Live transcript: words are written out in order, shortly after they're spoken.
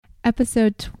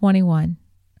Episode 21.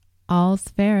 All's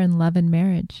fair in love and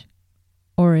marriage.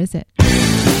 Or is it?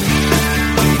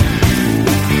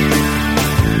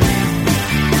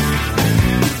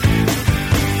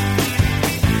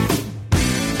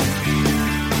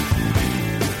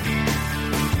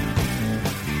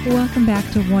 Welcome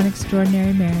back to One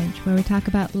Extraordinary Marriage, where we talk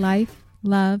about life,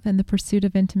 love, and the pursuit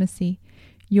of intimacy.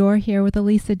 You're here with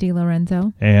Elisa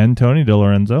DiLorenzo. And Tony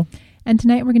DiLorenzo. And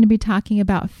tonight we're going to be talking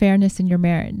about fairness in your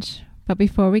marriage. But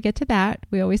before we get to that,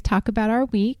 we always talk about our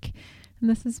week. And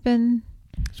this has been...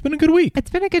 It's been a good week.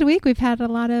 It's been a good week. We've had a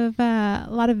lot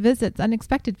of visits,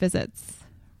 unexpected visits,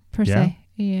 per se.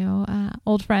 You know,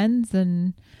 old friends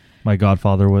and... My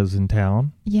godfather was in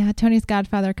town. Yeah, Tony's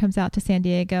godfather comes out to San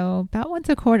Diego about once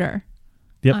a quarter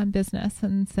on business.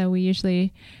 And so we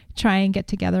usually try and get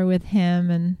together with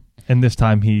him. And this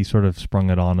time he sort of sprung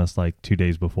it on us like 2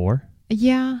 days before.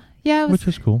 Yeah. Yeah. Which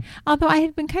was cool. Although I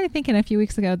had been kind of thinking a few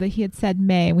weeks ago that he had said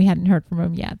May and we hadn't heard from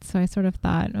him yet. So I sort of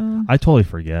thought, oh. I totally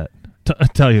forget. To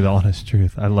tell you the honest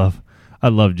truth. I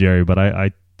love Jerry, but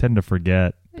I tend to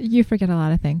forget. You forget a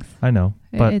lot of things. I know.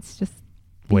 But it's just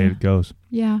the way it goes.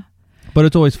 Yeah. But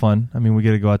it's always fun. I mean, we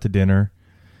get to go out to dinner,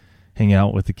 hang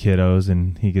out with the kiddos,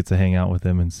 and he gets to hang out with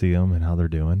them and see them and how they're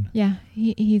doing. Yeah,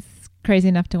 he's crazy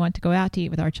enough to want to go out to eat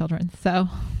with our children. So,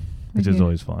 which is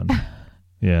always fun.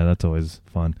 Yeah, that's always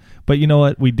fun. But you know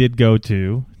what? We did go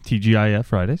to TGIF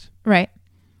Fridays. Right.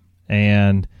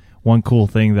 And one cool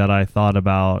thing that I thought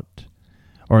about,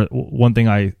 or one thing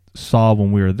I saw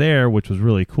when we were there, which was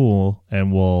really cool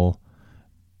and will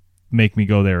make me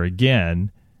go there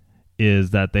again, is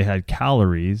that they had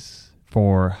calories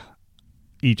for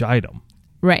each item.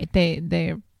 Right.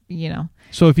 They you know.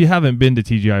 So if you haven't been to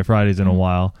TGI Fridays in a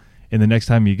while, and the next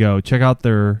time you go,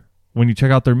 when you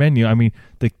check out their menu, I mean,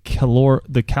 the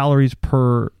calories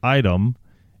per item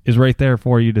is right there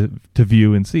for you to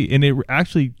view and see. And it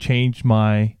actually changed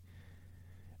my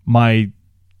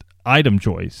item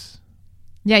choice.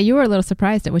 Yeah, you were a little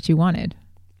surprised at what you wanted.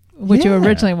 What you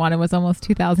originally wanted was almost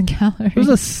 2,000 calories. It was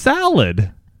a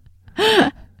salad.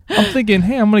 I'm thinking,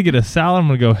 hey, I'm going to get a salad. I'm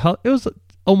going to go. It was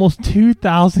almost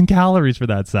 2,000 calories for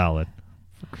that salad.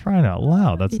 For crying out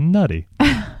loud. That's nutty.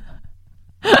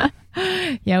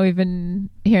 Yeah, we've been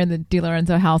here in the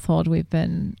DiLorenzo household. We've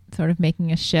been sort of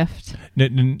making a shift.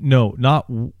 No,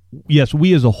 not. Yes,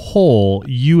 we as a whole,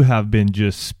 you have been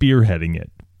just spearheading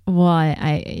it. Well,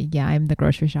 I'm the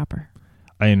grocery shopper.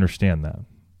 I understand that.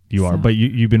 You are. But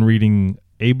you've been reading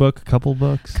a book, a couple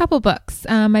books? Couple books.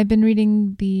 I've been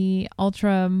reading the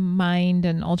Ultra Mind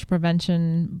and Ultra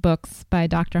Prevention books by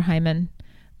Dr. Hyman.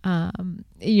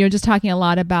 You're just talking a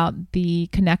lot about the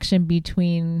connection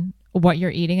between what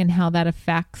you're eating and how that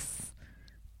affects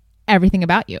everything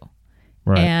about you.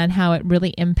 Right. And how it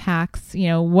really impacts,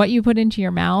 what you put into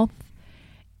your mouth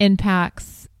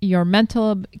impacts your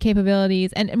mental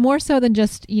capabilities. And more so than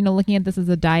just, looking at this as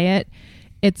a diet,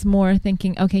 it's more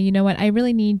thinking, okay, you know what? I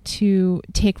really need to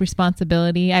take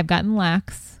responsibility. I've gotten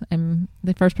lax. I'm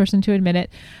the first person to admit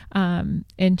it,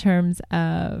 in terms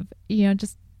of,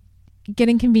 just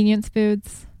getting convenience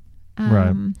foods.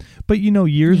 Right. But,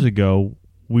 years ago,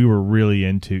 we were really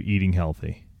into eating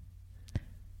healthy.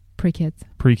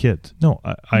 Pre-kids. No,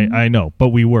 I know. But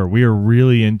we were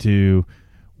really into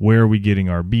where are we getting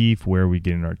our beef? Where are we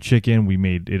getting our chicken? We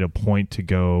made it a point to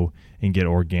go and get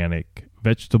organic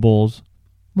vegetables.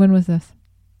 When was this?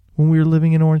 When we were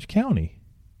living in Orange County.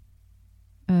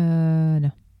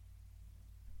 No.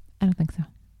 I don't think so.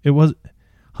 It was,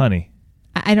 honey.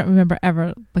 I don't remember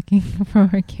ever looking for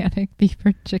organic beef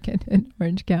or chicken in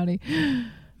Orange County.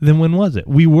 Then when was it?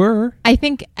 We were. I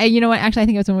think, you know what? Actually, I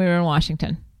think it was when we were in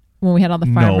Washington. When we had all the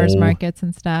farmers markets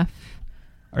and stuff.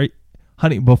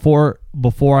 Honey, before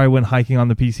I went hiking on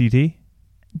the PCT?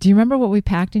 Do you remember what we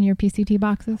packed in your PCT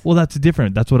boxes? Well, that's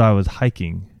different. That's what I was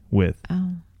hiking with.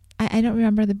 Oh, I don't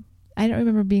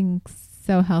remember being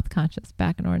so health conscious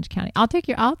back in Orange County. I'll take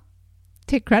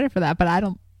credit for that, but I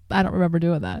don't remember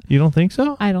doing that. You don't think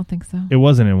so? I don't think so. It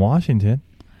wasn't in Washington.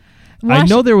 I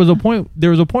know there was a point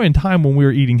in time when we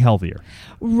were eating healthier.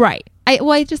 Right.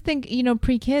 I just think,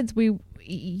 pre-kids, we, weren't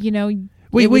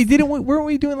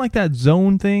we doing like that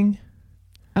zone thing?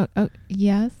 Oh,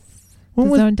 yes.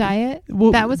 The zone diet?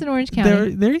 Well, that was in Orange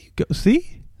County. There you go. See?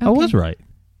 Okay. I was right.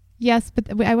 Yes,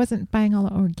 but I wasn't buying all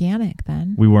the organic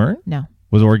then. We weren't? No.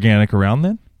 Was organic around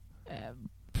then?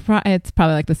 It's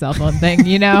probably like the cell phone thing,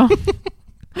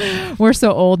 We're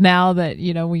so old now that,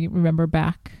 we remember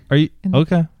back. Are you?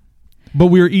 Okay. But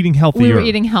we were eating healthier. We were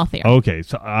eating healthier. Okay.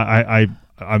 So I'm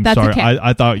That's sorry. okay.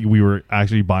 I thought we were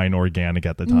actually buying organic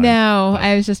at the time. No,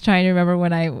 I was just trying to remember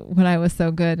when I was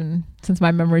so good. And since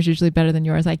my memory is usually better than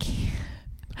yours, I can't.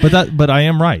 But I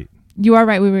am right. You are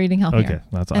right. We were eating healthier. Okay.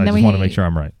 I then just want to make sure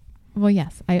I'm right. Well,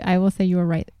 yes, I will say you were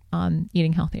right on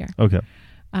eating healthier. Okay.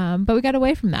 But we got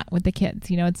away from that with the kids.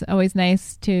 It's always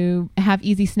nice to have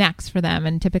easy snacks for them.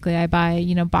 And typically I buy,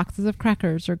 boxes of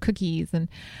crackers or cookies. And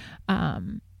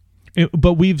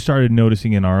but we've started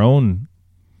noticing in our own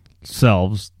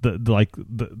selves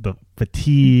the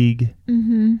fatigue.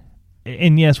 Mm-hmm.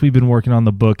 And yes, we've been working on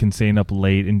the book and staying up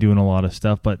late and doing a lot of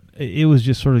stuff, but it was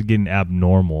just sort of getting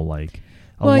abnormal, like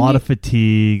a lot of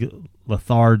fatigue,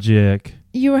 lethargic.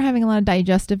 You were having a lot of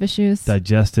digestive issues. A lot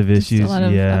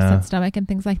of upset stomach and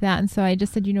things like that. And so I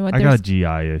just said, you know what? I got GI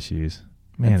issues.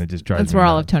 Man, it just drives me That's where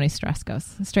all nuts. of Tony's stress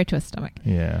goes, straight to his stomach.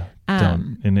 Yeah.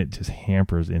 And it just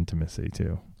hampers intimacy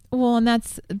too. Well, and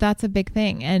that's a big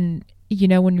thing. And,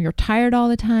 when you're tired all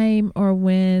the time, or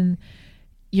when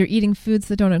you're eating foods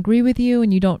that don't agree with you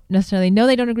and you don't necessarily know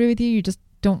they don't agree with you, you just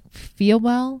don't feel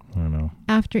well I know.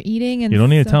 after eating. And you don't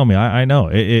need to tell me. I know.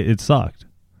 It sucked.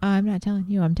 I'm not telling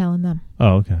you. I'm telling them.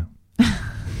 Oh, okay.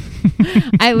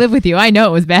 I live with you. I know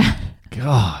it was bad.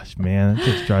 Gosh, man, it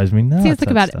just drives me nuts. Seems like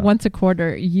about once a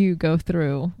quarter you go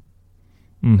through,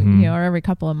 or every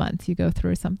couple of months you go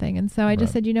through something. And so I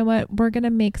just said, you know what, we're going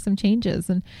to make some changes.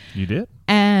 And you did?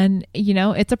 And,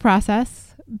 it's a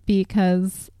process,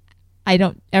 because I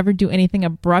don't ever do anything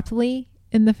abruptly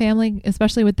in the family,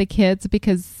 especially with the kids,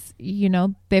 because,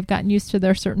 they've gotten used to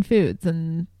their certain foods.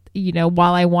 And,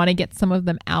 while I want to get some of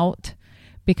them out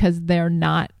because they're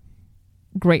not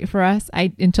great for us,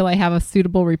 until I have a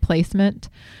suitable replacement.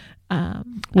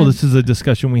 This is a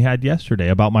discussion we had yesterday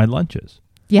about my lunches.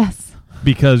 Yes.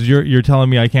 Because you're telling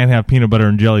me I can't have peanut butter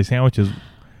and jelly sandwiches,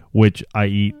 which I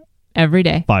eat every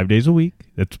day, 5 days a week.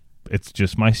 It's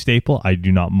just my staple. I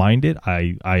do not mind it.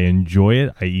 I enjoy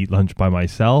it. I eat lunch by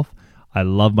myself. I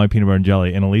love my peanut butter and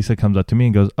jelly. And Elisa comes up to me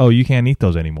and goes, "Oh, you can't eat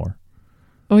those anymore."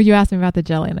 Oh, you asked me about the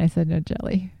jelly, and I said no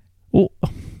jelly. Well,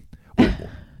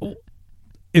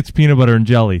 it's peanut butter and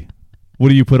jelly. What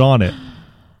do you put on it?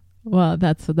 Well,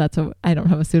 I don't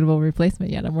have a suitable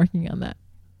replacement yet. I'm working on that.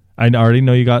 I already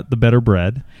know you got the better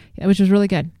bread. Yeah, which is really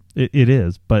good. It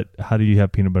is, but how do you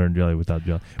have peanut butter and jelly without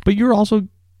jelly? But you're also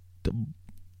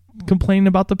complaining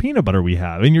about the peanut butter we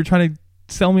have, and you're trying to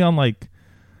sell me on like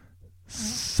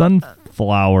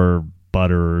sunflower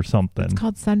butter or something. It's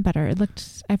called sun butter.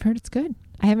 I've heard it's good.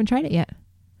 I haven't tried it yet.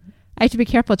 I have to be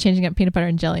careful changing up peanut butter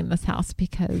and jelly in this house,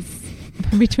 because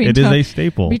between it is a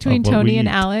staple. Between Tony and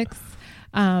Alex,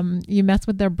 you mess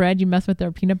with their bread, you mess with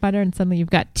their peanut butter, and suddenly you've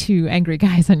got two angry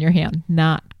guys on your hand.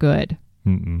 Not good.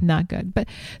 Mm-mm. Not good. But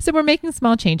so we're making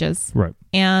small changes, right?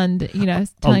 And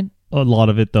a lot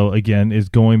of it, though, again, is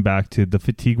going back to the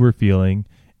fatigue we're feeling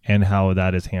and how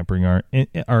that is hampering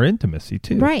our intimacy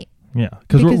too. Right. Yeah,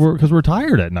 because we're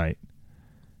tired at night.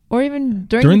 Or even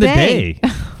during the day.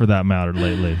 For that matter,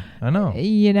 lately. I know.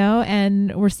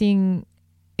 And we're seeing,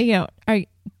 our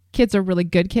kids are really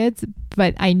good kids,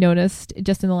 but I noticed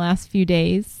just in the last few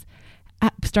days,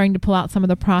 starting to pull out some of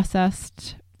the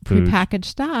processed, prepackaged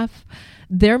stuff,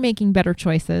 they're making better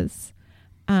choices.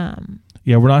 Yeah,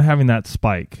 we're not having that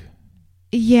spike.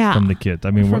 Yeah. From the kids.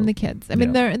 I mean, the kids. I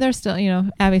mean, they're still,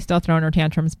 Abby's still throwing her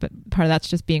tantrums, but part of that's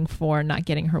just being 4 and not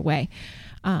getting her way.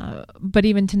 But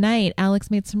even tonight, Alex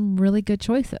made some really good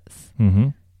choices. Mm-hmm.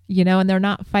 And they're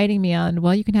not fighting me on,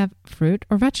 well, you can have fruit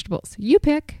or vegetables. You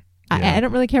pick. Yeah. I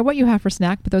don't really care what you have for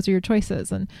snack, but those are your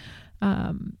choices. And,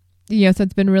 so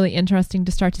it's been really interesting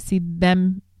to start to see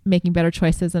them making better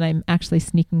choices. And I'm actually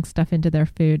sneaking stuff into their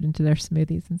food, into their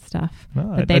smoothies and stuff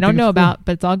that they don't know about,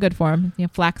 but it's all good for them.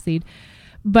 Flaxseed.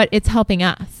 But it's helping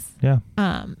us. Yeah.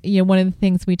 One of the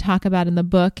things we talk about in the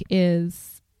book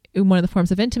is one of the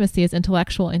forms of intimacy is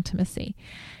intellectual intimacy.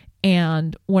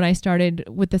 And when I started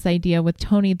with this idea with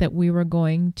Tony that we were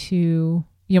going to,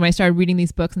 when I started reading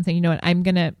these books and saying, you know what, I'm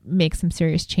going to make some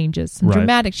serious changes, some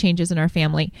dramatic changes in our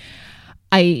family,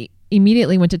 I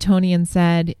immediately went to Tony and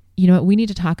said, you know what, we need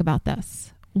to talk about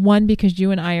this. One, because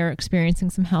you and I are experiencing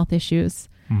some health issues.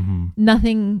 Mm-hmm.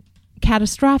 Nothing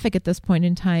catastrophic at this point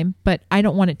in time, but I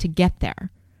don't want it to get there.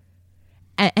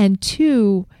 And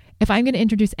two, if I'm going to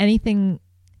introduce anything,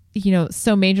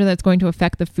 so major that's going to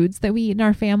affect the foods that we eat in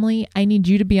our family, I need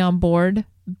you to be on board,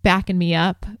 backing me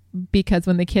up, because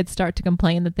when the kids start to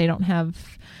complain that they don't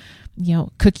have,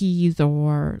 cookies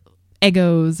or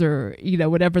Eggos or,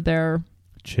 whatever their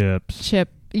chip,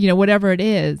 whatever it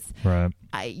is, right?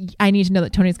 I need to know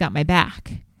that Tony's got my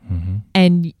back. Mm-hmm.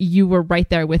 And you were right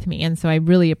there with me. And so I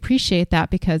really appreciate that,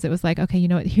 because it was like, okay,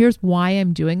 here's why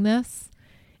I'm doing this.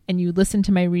 And you listened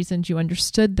to my reasons, you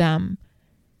understood them,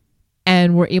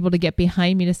 and were able to get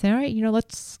behind me to say, all right,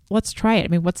 let's try it. I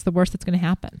mean, what's the worst that's going to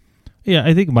happen? Yeah,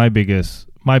 I think my biggest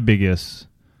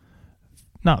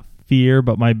not fear,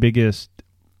 but my biggest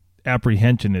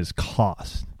apprehension is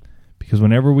cost. Because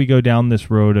whenever we go down this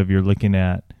road of you're looking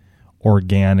at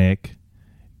organic,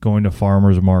 going to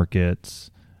farmers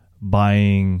markets,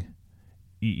 buying,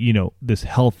 this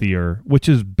healthier, which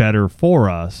is better for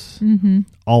us,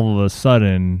 all of a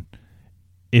sudden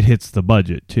it hits the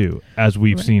budget too, as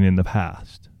we've seen in the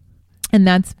past. And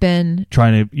that's been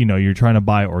you're trying to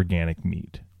buy organic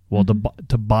meat. Well,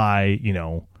 to buy,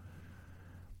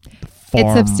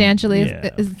 it's substantially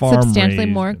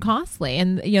more raised. Costly.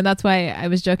 And, that's why I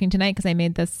was joking tonight, because I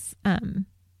made this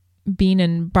bean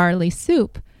and barley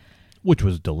soup. Which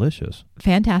was delicious.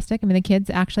 Fantastic. I mean, the kids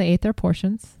actually ate their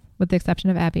portions, with the exception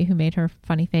of Abby, who made her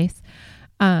funny face.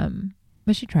 But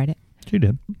she tried it. She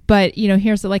did. But,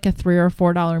 here's like a $3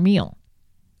 or $4 meal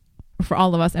for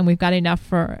all of us. And we've got enough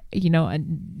for,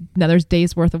 another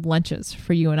day's worth of lunches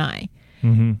for you and I.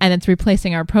 Mm-hmm. And it's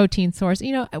replacing our protein source.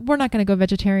 We're not going to go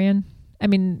vegetarian. I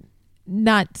mean,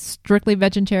 not strictly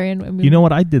vegetarian. I mean, you know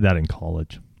what? I did that in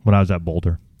college when I was at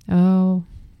Boulder. Oh,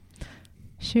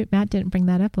 shoot. Matt didn't bring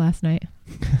that up last night.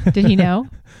 Did he know?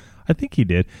 I think he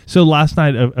did. So last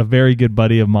night, a very good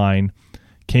buddy of mine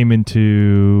came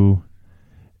into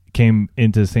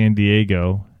San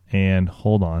Diego. And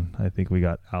hold on, I think we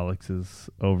got Alex's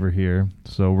over here.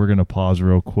 So we're going to pause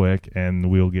real quick and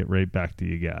we'll get right back to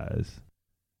you guys.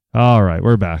 All right,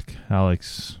 we're back.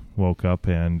 Alex woke up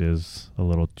and is a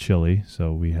little chilly,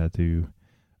 so we had to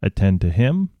attend to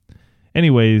him.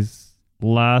 Anyways,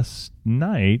 last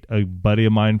night, a buddy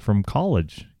of mine from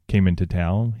college came into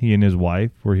town. He and his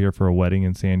wife were here for a wedding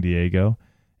in San Diego,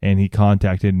 and he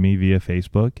contacted me via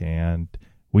Facebook, and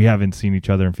we haven't seen each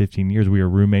other in 15 years. We were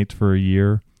roommates for a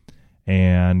year.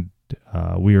 And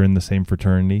we were in the same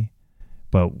fraternity,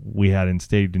 but we hadn't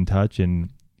stayed in touch. And,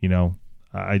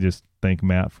 I just thank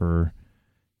Matt for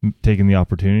taking the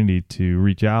opportunity to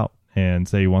reach out and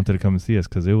say he wanted to come and see us,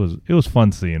 because it was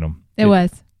fun seeing him. It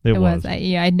was. Was.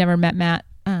 I'd never met Matt,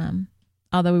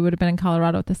 although we would have been in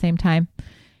Colorado at the same time.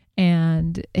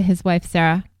 And his wife,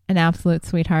 Sarah, an absolute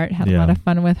sweetheart, had a lot of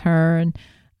fun with her. And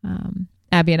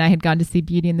Abby and I had gone to see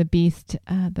Beauty and the Beast,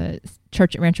 the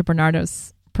church at Rancho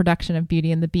Bernardo's production of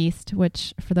Beauty and the Beast,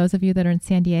 which for those of you that are in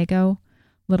San Diego,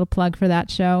 little plug for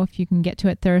that show. If you can get to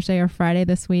it Thursday or Friday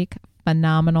this week,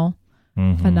 phenomenal.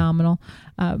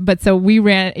 But so we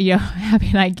ran, Abby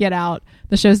and I get out.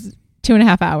 The show's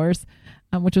 2.5 hours,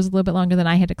 which was a little bit longer than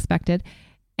I had expected.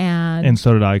 And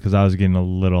so did I, because I was getting a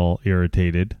little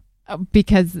irritated.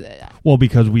 Because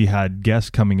we had guests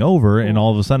coming over, and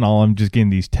all of a sudden, I'm just getting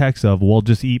these texts of, well,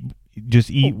 just eat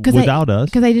without us.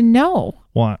 Because I didn't know.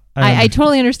 Well, I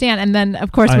totally understand. And then,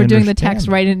 of course, we're doing the text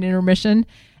right in intermission,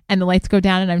 and the lights go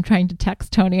down, and I'm trying to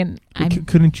text Tony. And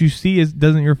couldn't you see?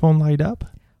 Doesn't your phone light up?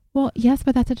 Well, yes,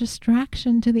 but that's a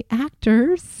distraction to the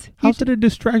actors. How's it a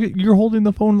distraction? You're holding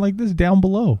the phone like this down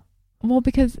below. Well,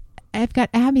 because I've got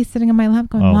Abby sitting on my lap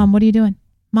going, Mom, what are you doing?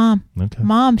 Mom, okay.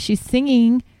 Mom, she's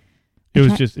singing.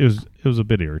 It was a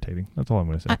bit irritating. That's all I'm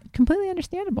going to say. Completely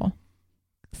understandable.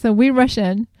 So we rush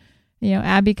in.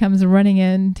 Abby comes running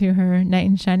into her knight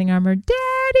in shining armor,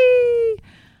 Daddy,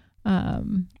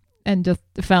 and just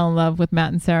fell in love with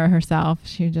Matt and Sarah herself.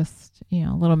 She just,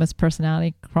 little Miss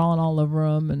Personality crawling all over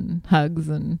him and hugs.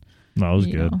 And that was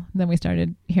good. Then we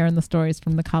started hearing the stories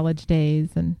from the college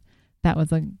days, and that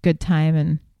was a good time.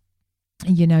 And,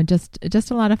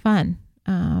 just a lot of fun.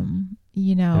 One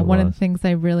of the things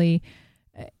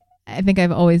I think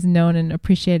I've always known and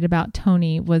appreciated about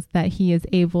Tony was that he is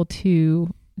able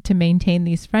to maintain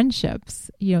these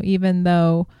friendships, even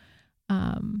though,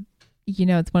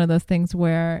 it's one of those things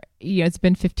where, it's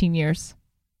been 15 years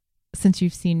since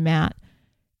you've seen Matt.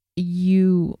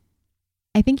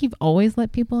 I think you've always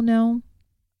let people know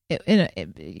kind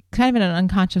of in an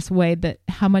unconscious way that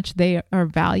how much they are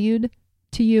valued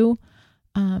to you.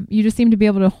 You just seem to be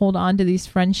able to hold on to these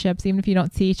friendships, even if you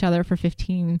don't see each other for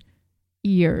 15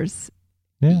 years.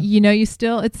 Yeah. It's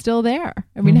still there.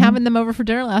 I mean, having them over for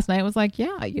dinner last night was like,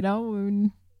 it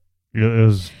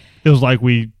was like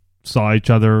we saw each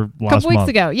other last couple weeks month.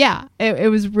 ago. Yeah.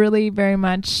 It was really very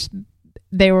much,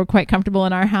 they were quite comfortable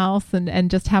in our house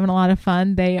and just having a lot of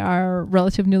fun. They are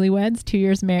relative newlyweds, 2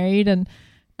 years married. And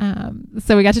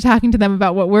so we got to talking to them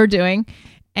about what we're doing.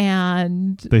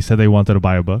 And they said they wanted to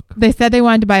buy a book. They said they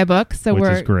wanted to buy a book. So which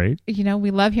is great.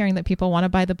 We love hearing that people want to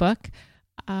buy the book.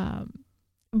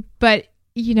 But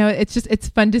it's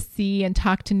fun to see and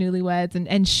talk to newlyweds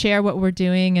and share what we're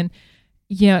doing. And,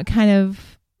 it kind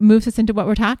of moves us into what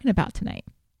we're talking about tonight.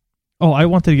 Oh, I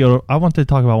wanted to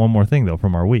talk about one more thing though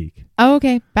from our week. Oh,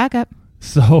 okay. Back up.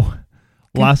 So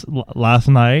last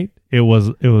night it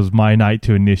was my night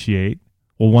to initiate.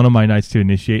 one of my nights to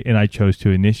initiate, and I chose to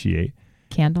initiate.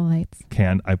 Candle lights.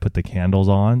 I put the candles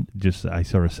on. I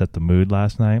sort of set the mood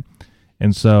last night.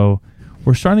 And so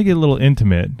we're starting to get a little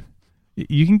intimate.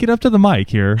 You can get up to the mic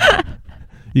here.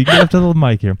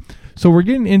 So we're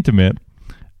getting intimate.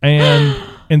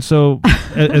 And so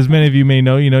as many of you may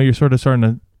know, you're sort of starting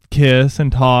to kiss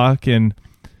and talk, and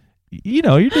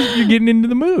you're getting into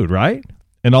the mood, right?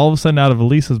 And all of a sudden, out of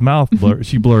Elisa's mouth,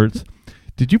 she blurts,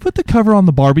 "Did you put the cover on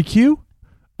the barbecue?"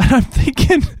 And I'm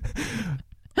thinking,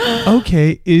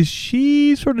 okay, is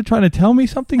she sort of trying to tell me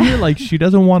something here? Like she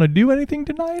doesn't want to do anything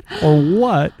tonight or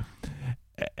what?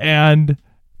 And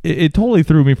it totally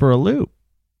threw me for a loop.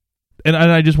 And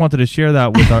I just wanted to share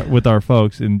that with our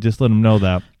folks and just let them know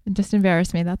that. Just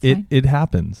embarrass me. That's fine. It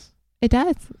happens. It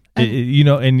does.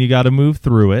 And you got to move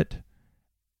through it.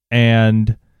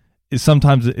 And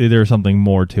sometimes there's something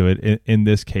more to it. In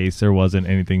this case, there wasn't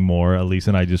anything more. Elise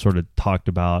and I just sort of talked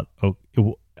about,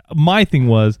 my thing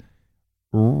was,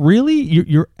 really?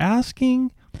 You're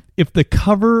asking if the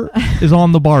cover is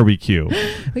on the barbecue?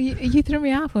 You threw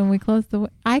me off when we closed the.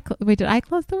 Wait, did I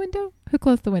close the window? Who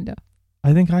closed the window?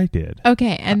 I think I did.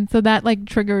 Okay, and so that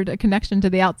triggered a connection to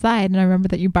the outside, and I remember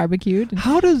that you barbecued.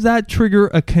 How does that trigger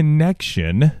a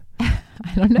connection? I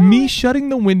don't know. Me shutting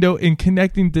the window and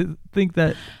connecting to think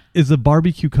that is a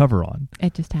barbecue cover on.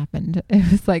 It just happened.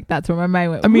 It was like that's where my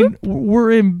mind went. I mean, we're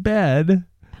in bed,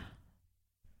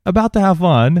 about to have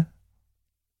fun.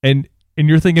 And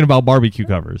you're thinking about barbecue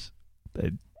covers.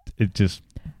 It just,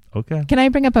 okay. Can I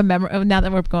bring up a memory? Now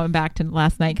that we're going back to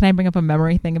last night, can I bring up a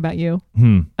memory thing about you?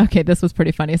 Okay, this was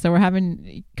pretty funny. So we're having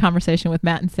a conversation with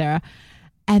Matt and Sarah,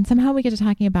 and somehow we get to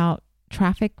talking about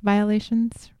traffic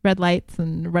violations, red lights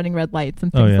and running red lights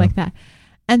and things like that.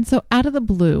 And so out of the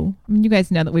blue, I mean, you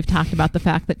guys know that we've talked about the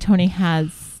fact that Tony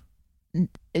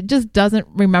just doesn't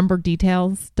remember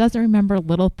details, doesn't remember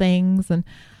little things, and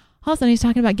all of a sudden, he's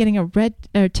talking about getting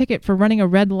a ticket for running a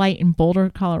red light in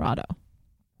Boulder, Colorado.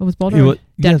 It was Boulder or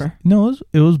Denver? Yes. No,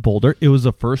 it was Boulder. It was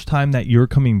the first time that you're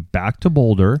coming back to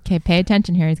Boulder. Okay, pay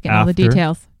attention here. He's getting all the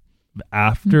details.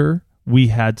 After we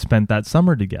had spent that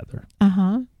summer together.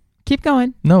 Keep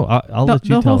going. No, I'll let you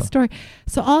tell the whole it. story.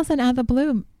 So all of a sudden, out of the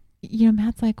blue,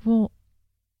 Matt's like, well,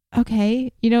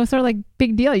 okay, sort of like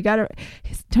big deal. You got to.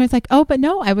 Tony's like, oh, but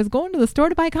no, I was going to the store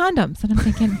to buy condoms. And I'm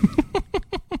thinking...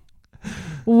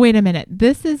 Wait a minute.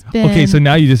 This has been okay. So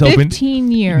now you just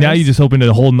 15 years. Now you just opened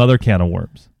a whole nother can of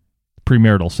worms.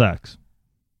 Premarital sex.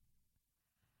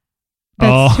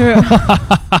 That's true.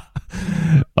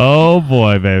 Oh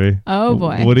boy, baby. Oh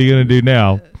boy. What are you gonna do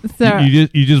now? So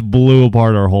you just blew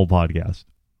apart our whole podcast.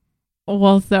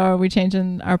 Well, so are we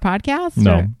changing our podcast?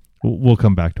 No, we'll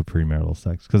come back to premarital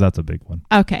sex because that's a big one.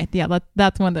 Okay, yeah,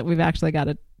 that's one that we've actually got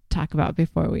to talk about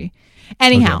before we.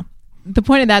 Anyhow. Okay. The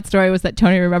point of that story was that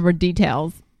Tony remembered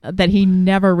details that he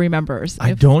never remembers.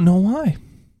 I don't know why.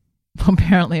 Well,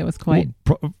 apparently it was quite...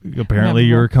 apparently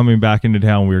you were coming back into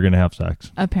town. We were going to have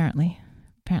sex. Apparently.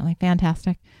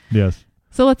 Fantastic. Yes.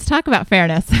 So let's talk about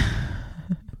fairness.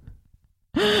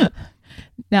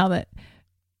 Now that...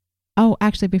 Oh,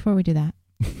 actually, before we do that.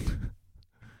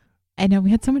 I know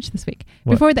we had so much this week.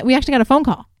 What? Before that, we actually got a phone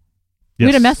call. Yes.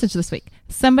 We had a message this week.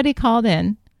 Somebody called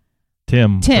in.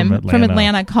 Tim from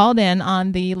Atlanta called in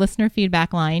on the listener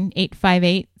feedback line,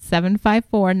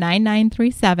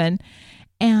 858-754-9937,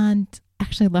 and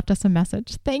actually left us a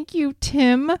message. Thank you,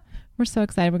 Tim. We're so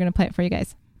excited. We're going to play it for you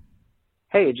guys.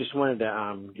 Hey, just wanted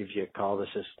to give you a call. This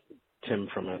is Tim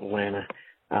from Atlanta.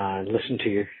 Listened to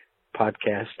your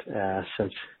podcast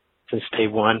since day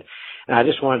one, and I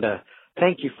just wanted to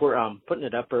thank you for putting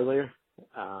it up earlier.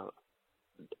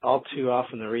 All too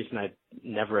often, the reason I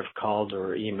never have called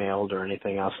or emailed or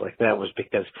anything else like that was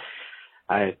because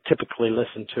I typically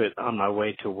listen to it on my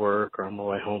way to work or on my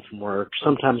way home from work,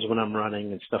 sometimes when I'm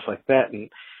running and stuff like that. And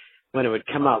when it would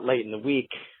come out late in the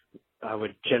week, I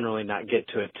would generally not get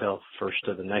to it till first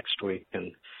of the next week.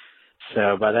 And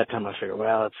so by that time I figured,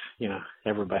 well, it's,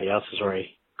 everybody else has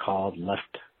already called and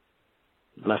left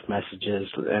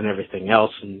messages and everything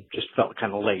else, and just felt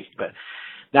kind of late. But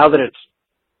now that it's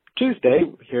Tuesday,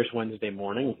 here's Wednesday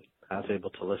morning, I was able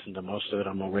to listen to most of it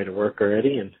on my way to work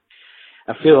already, and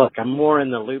I feel like I'm more in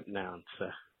the loop now. So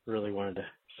really wanted to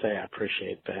say I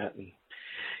appreciate that. And you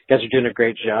guys are doing a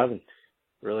great job, and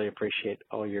really appreciate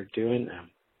all you're doing.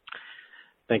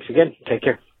 Thanks again. Take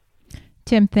care.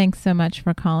 Tim, thanks so much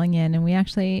for calling in. And we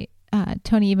actually,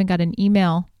 Tony even got an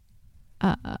email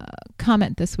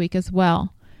comment this week as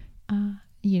well.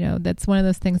 That's one of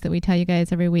those things that we tell you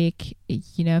guys every week.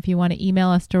 If you want to email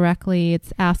us directly,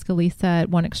 it's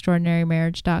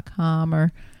askalisa@oneextraordinarymarriage.com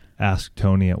or Ask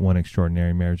Tony at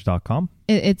oneextraordinarymarriage.com.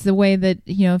 It's a way that,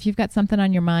 if you've got something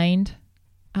on your mind,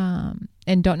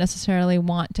 and don't necessarily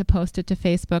want to post it to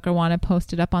Facebook or want to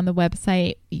post it up on the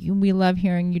website, we love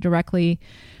hearing you directly.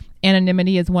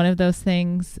 Anonymity is one of those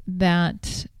things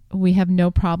that we have no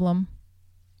problem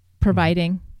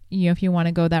providing. If you want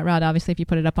to go that route, obviously, if you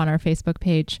put it up on our Facebook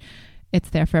page, it's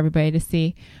there for everybody to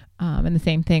see. And the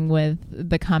same thing with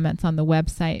the comments on the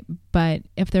website. But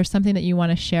if there's something that you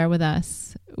want to share with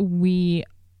us, we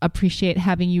appreciate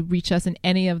having you reach us in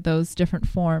any of those different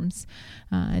forms.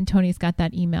 And Tony's got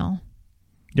that email.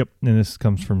 Yep. And this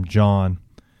comes from John.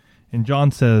 And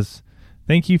John says,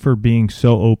 thank you for being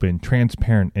so open,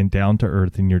 transparent, and down to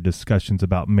earth in your discussions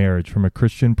about marriage from a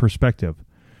Christian perspective,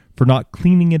 for not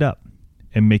cleaning it up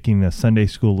and making a Sunday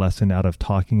school lesson out of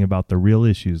talking about the real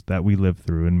issues that we live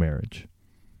through in marriage.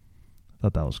 I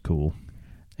thought that was cool.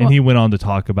 And he went on to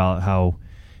talk about how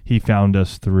he found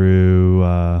us through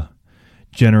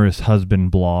Generous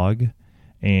Husband blog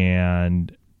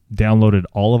and downloaded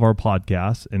all of our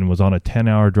podcasts and was on a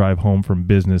 10-hour drive home from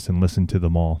business and listened to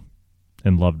them all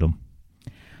and loved them.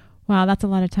 Wow, that's a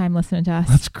lot of time listening to us.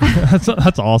 That's great.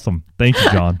 That's awesome. Thank you,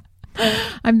 John.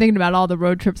 I'm thinking about all the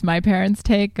road trips my parents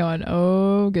take, going,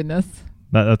 oh, goodness.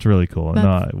 That's really cool.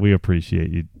 No, we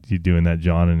appreciate you doing that,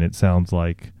 John, and it sounds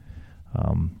like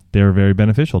they're very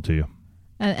beneficial to you.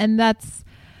 And that's,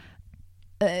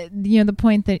 the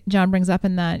point that John brings up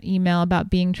in that email about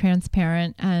being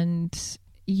transparent. And,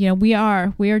 we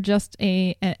are just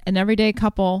an everyday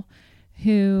couple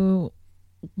who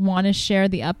want to share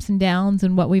the ups and downs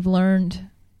and what we've learned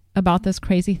about this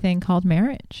crazy thing called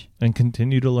marriage, and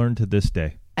continue to learn to this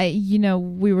day.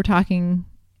 We were talking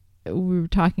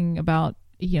about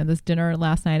this dinner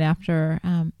last night after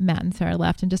Matt and Sarah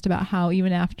left, and just about how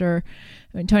even after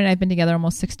Tony and I have been together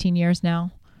almost 16 years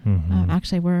now. Mm-hmm.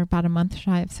 Actually, we're about a month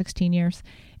shy of 16 years,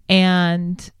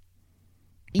 and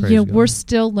we're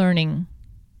still learning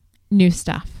new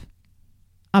stuff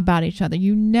about each other.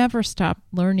 You never stop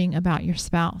learning about your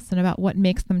spouse and about what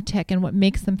makes them tick and what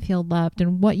makes them feel loved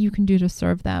and what you can do to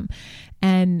serve them.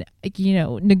 And,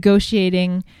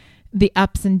 negotiating the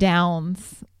ups and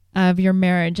downs of your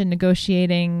marriage and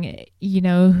negotiating,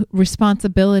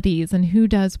 responsibilities and who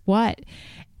does what.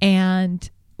 And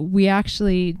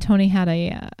Tony had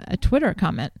a Twitter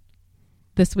comment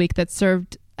this week that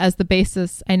served as the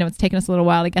basis. I know it's taken us a little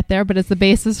while to get there, but it's the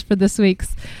basis for this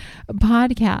week's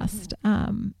podcast.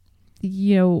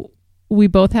 We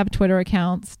both have Twitter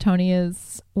accounts. Tony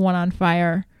is One on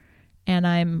Fire, and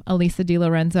I'm Elisa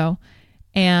DiLorenzo.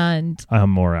 And I'm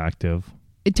more active.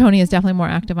 Tony is definitely more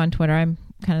active on Twitter. I'm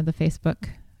kind of the Facebook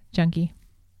junkie.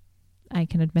 I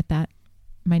can admit that.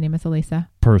 My name is Elisa.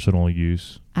 Personal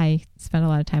use. I spend a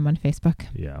lot of time on Facebook.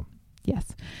 Yeah. Yes.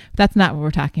 But that's not what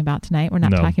we're talking about tonight. We're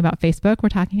not talking about Facebook. We're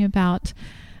talking about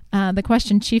the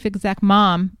question Chief Exec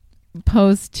Mom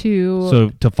posed to... So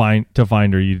to find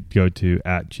her, you go to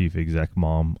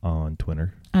 @ChiefExecMom on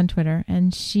Twitter. On Twitter.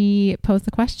 And she posed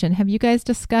the question, have you guys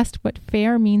discussed what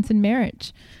fair means in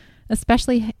marriage?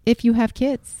 Especially if you have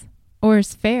kids. Or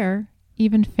is fair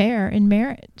even fair in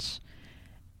marriage?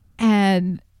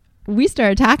 And we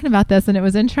started talking about this, and it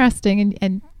was interesting.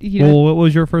 And well, what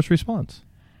was your first response?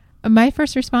 My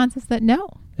first response is that no.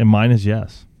 And mine is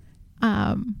yes.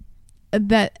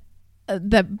 That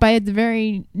by its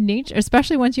very nature,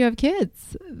 especially once you have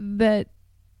kids, that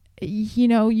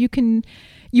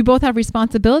you both have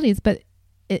responsibilities, but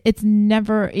it's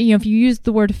never, if you use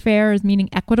the word fair as meaning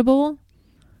equitable,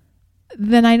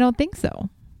 then I don't think so.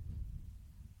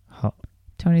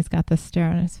 Tony's got this stare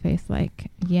on his face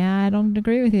like, yeah, I don't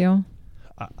agree with you.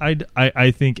 I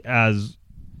think as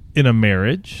in a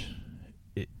marriage,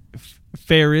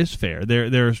 fair is fair.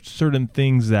 There are certain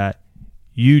things that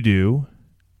you do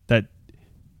that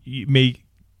may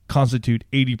constitute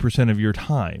 80% of your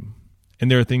time.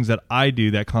 And there are things that I do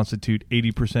that constitute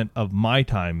 80% of my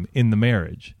time in the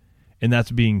marriage. And that's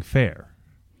being fair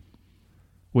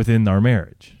within our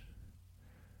marriage.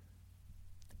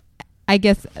 I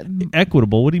guess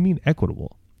equitable. What do you mean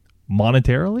equitable?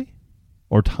 Monetarily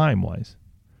or time-wise?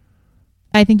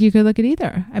 I think you could look at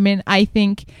either. I mean, I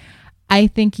think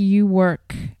you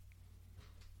work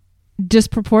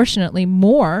disproportionately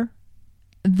more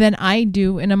than I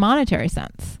do in a monetary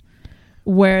sense,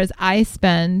 whereas I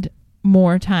spend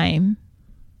more time,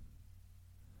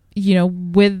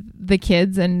 with the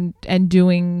kids and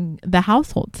doing the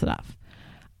household stuff.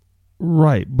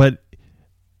 Right, but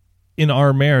in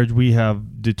our marriage, we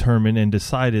have determined and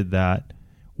decided that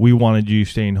we wanted you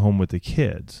staying home with the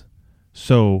kids.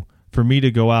 So for me to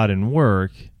go out and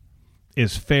work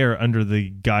is fair under the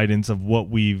guidance of what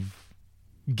we've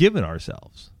given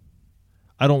ourselves.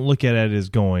 I don't look at it as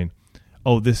going,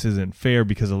 oh, this isn't fair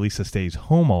because Elisa stays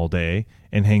home all day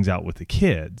and hangs out with the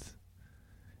kids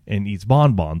and eats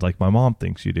bonbons like my mom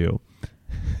thinks you do.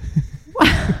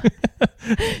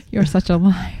 You're such a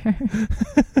liar.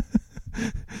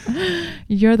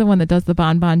 You're the one that does the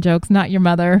bonbon jokes, not your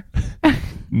mother.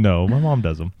 No, my mom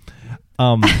does them.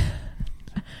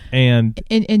 And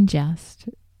in jest.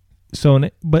 so,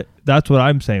 but that's what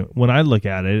I'm saying. When I look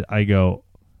at it, I go,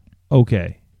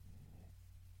 okay,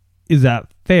 is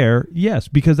that fair? Yes,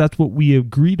 because that's what we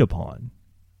agreed upon.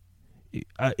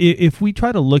 If we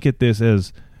try to look at this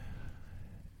as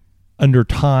under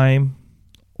time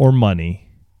or money,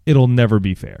 it'll never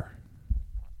be fair.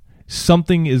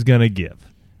 Something is going to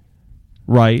give,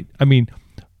 right? I mean,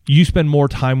 you spend more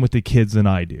time with the kids than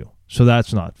I do, so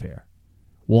that's not fair.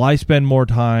 Well, I spend more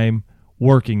time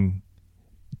working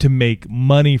to make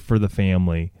money for the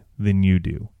family than you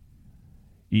do.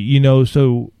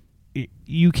 So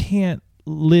you can't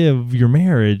live your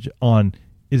marriage on,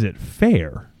 is it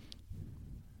fair?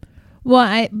 Well,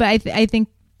 I think, I think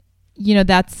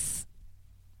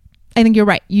you're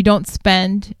right. You don't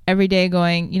spend every day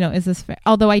going, is this fair?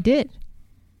 Although I did.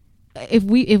 If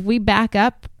we back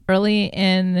up early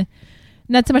in,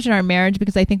 not so much in our marriage,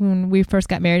 because I think when we first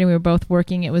got married and we were both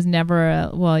working, it was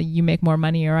never you make more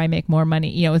money or I make more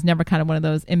money. It was never kind of one of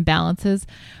those imbalances.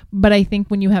 But I think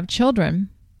when you have children,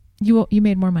 you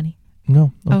made more money.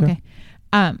 No. Okay.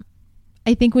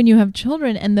 I think when you have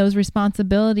children and those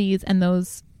responsibilities and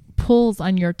those pulls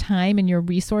on your time and your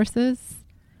resources,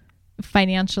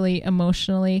 financially,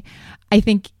 emotionally,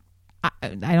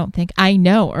 I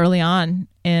know early on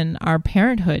in our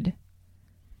parenthood,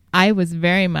 I was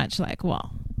very much like,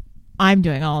 well, I'm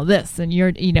doing all of this and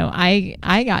you're,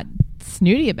 I got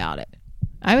snooty about it.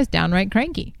 I was downright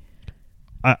cranky.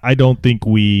 I don't think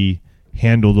we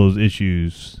handle those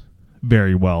issues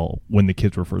very well when the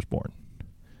kids were first born.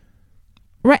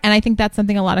 Right. And I think that's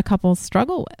something a lot of couples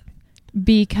struggle with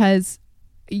because,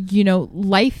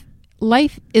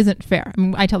 life isn't fair. I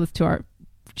mean, I tell this to our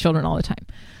children all the time.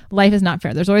 Life is not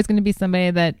fair. There's always going to be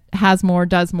somebody that has more,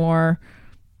 does more,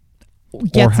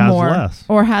 gets more, less.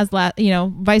 Or has less,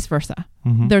 vice versa.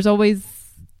 Mm-hmm. There's always,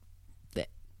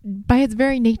 by its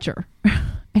very nature,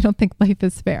 I don't think life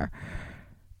is fair.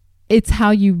 It's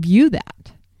how you view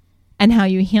that and how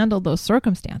you handle those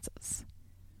circumstances.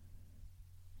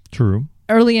 True.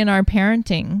 Early in our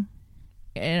parenting,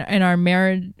 in our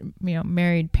married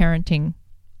parenting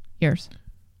years.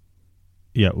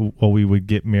 Yeah, well, we would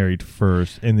get married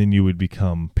first, and then you would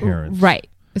become parents. Right.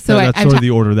 So that's sort of the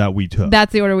order that we took.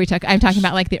 That's the order we took. I'm talking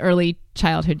about like the early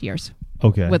childhood years.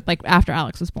 Okay. With like after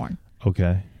Alex was born.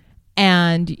 Okay.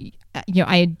 And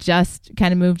I had just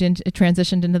kind of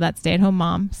transitioned into that stay-at-home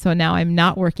mom. So now I'm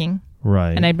not working.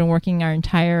 Right. And I've been working our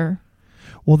entire.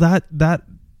 Well, that's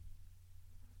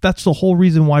the whole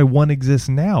reason why one exists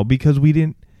now, because we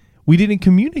didn't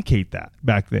communicate that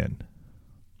back then.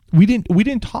 We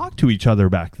didn't talk to each other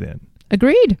back then.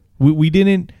 Agreed. We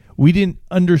didn't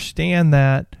understand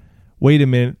that, wait a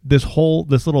minute, this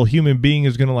little human being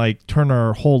is going to like turn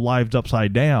our whole lives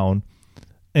upside down.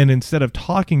 And instead of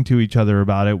talking to each other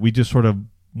about it, we just sort of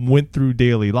went through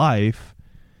daily life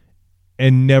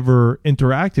and never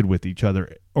interacted with each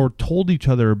other or told each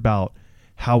other about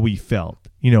how we felt.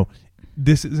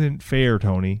 This isn't fair,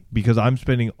 Tony, because I'm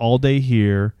spending all day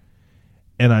here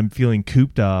and I'm feeling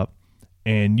cooped up,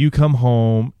 and you come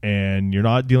home and you're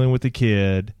not dealing with the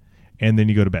kid, and then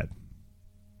you go to bed,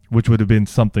 which would have been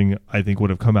something I think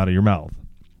would have come out of your mouth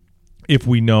if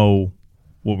we know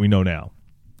what we know now.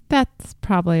 That's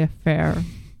probably a fair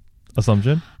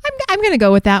assumption. I'm going to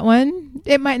go with that one.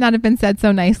 It might not have been said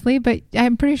so nicely, but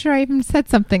I'm pretty sure I even said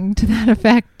something to that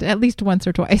effect at least once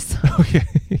or twice.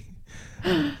 Okay.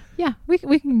 Yeah, we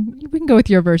can go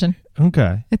with your version.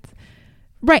 Okay. It's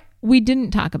right. We didn't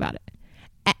talk about it,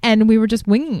 and we were just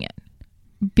winging it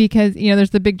because there's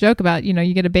the big joke about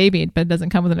you get a baby, but it doesn't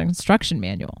come with an instruction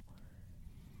manual,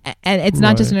 and it's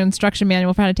not just an instruction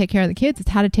manual for how to take care of the kids.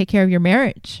 It's how to take care of your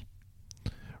marriage.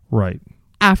 Right.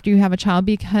 After you have a child,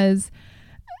 because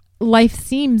life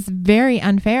seems very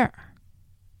unfair.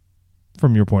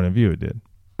 From your point of view, it did.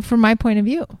 From my point of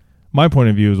view. My point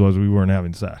of view was we weren't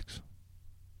having sex.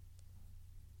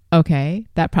 Okay,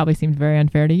 that probably seemed very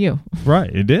unfair to you. Right,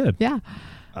 it did. Yeah.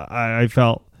 I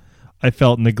felt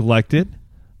neglected.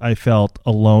 I felt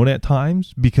alone at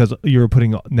times because you're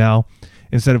putting, now,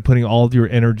 instead of putting all of your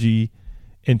energy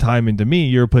and time into me,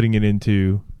 you're putting it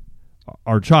into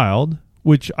our child,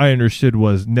 which I understood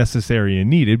was necessary and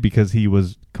needed because he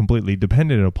was completely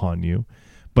dependent upon you.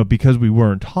 But because we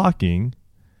weren't talking,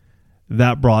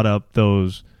 that brought up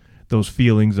those those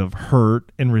feelings of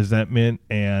hurt and resentment,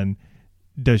 and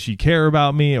does she care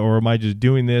about me, or am I just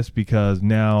doing this because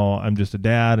now I'm just a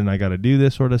dad and I got to do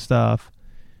this sort of stuff?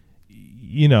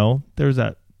 You know, there's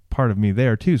that part of me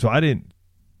there too. So I didn't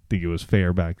think it was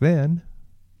fair back then.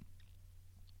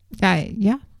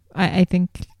 I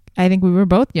think we were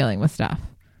both dealing with stuff.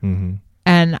 Mm-hmm.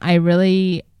 And I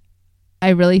really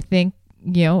think,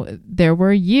 you know, there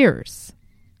were years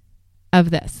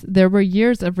of this. There were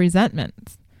years of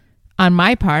resentment on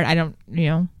my part. I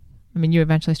mean, you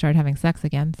eventually started having sex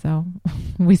again, so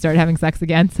we started having sex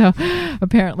again, so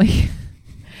apparently.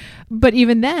 But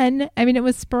even then, I mean, it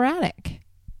was sporadic.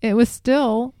 It was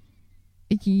still,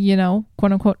 you know,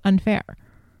 quote unquote, unfair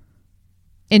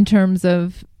in terms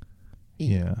of,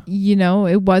 you know,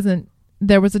 it wasn't,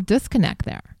 there was a disconnect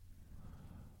there.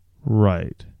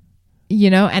 Right. You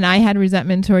know, and I had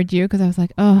resentment toward you because I was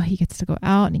like, oh, he gets to go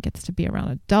out and he gets to be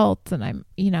around adults. And I'm,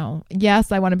 you know,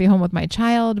 yes, I want to be home with my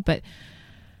child, but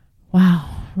wow,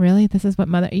 really? This is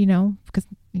what you know, because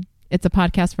it's a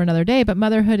podcast for another day, but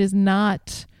motherhood is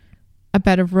not a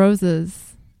bed of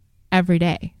roses every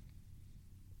day.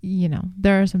 You know,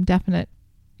 there are some definite.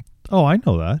 Oh, I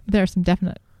know that. There are some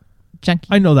definite junky.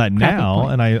 I know that now,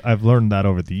 points. and I've learned that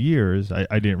over the years.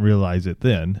 I didn't realize it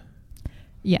then.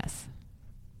 Yes.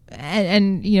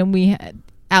 And you know,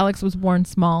 Alex was born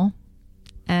small,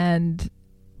 and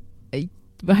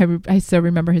I still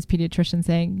remember his pediatrician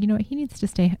saying, you know, he needs to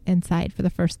stay inside for the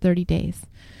first 30 days.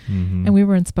 Mm-hmm. And we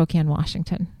were in Spokane,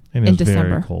 Washington and in it was December.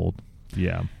 very cold.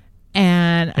 Yeah.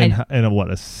 And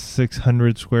a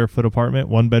 600 square foot apartment,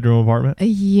 1-bedroom apartment?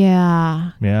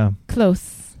 Yeah. Yeah.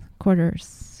 Close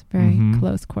quarters, very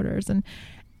close quarters.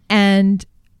 And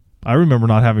I remember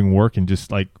not having work and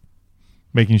just like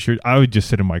making sure I would just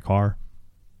sit in my car.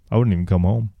 I wouldn't even come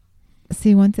home.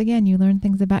 See, once again, you learn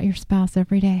things about your spouse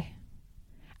every day.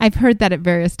 I've heard that at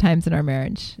various times in our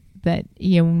marriage, that,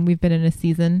 you know, when we've been in a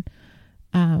season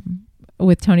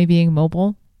with Tony being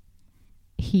mobile,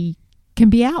 he can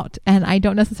be out. And I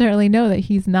don't necessarily know that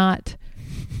he's not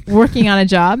working on a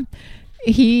job.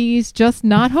 He's just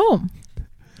not home.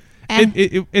 And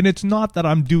it's not that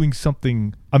I'm doing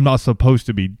something I'm not supposed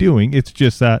to be doing. It's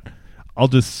just that I'll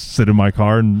just sit in my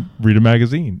car and read a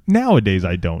magazine. Nowadays,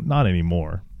 I don't. Not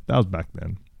anymore. That was back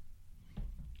then.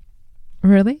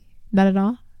 Really? Not at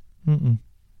all? Mm-mm.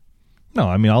 No,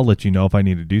 I mean, I'll let you know if I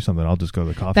need to do something. I'll just go to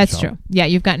the coffee shop. That's true. Yeah,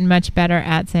 you've gotten much better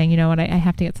at saying, you know what, I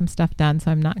have to get some stuff done,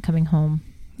 so I'm not coming home.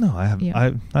 No, I have.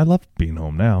 Yeah. I love being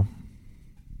home now.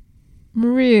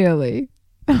 Really?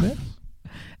 Yes.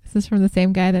 Is this from the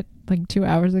same guy that like 2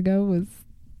 hours ago was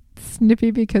snippy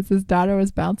because his daughter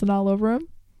was bouncing all over him?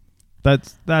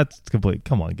 That's complete.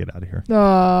 Come on, get out of here.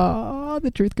 Oh, the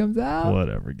truth comes out.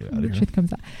 Whatever, get out of here. The truth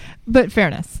comes out. But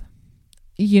fairness,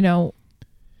 you know,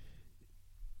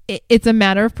 it's a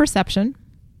matter of perception.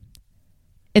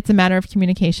 It's a matter of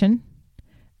communication.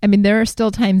 I mean, there are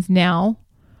still times now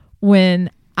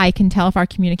when I can tell if our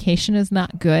communication is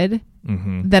not good,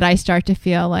 that I start to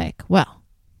feel like, well,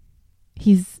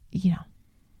 he's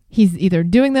either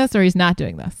doing this or he's not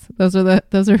doing this.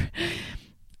 Those are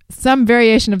some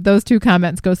variation of those two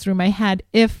comments goes through my head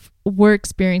if we're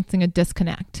experiencing a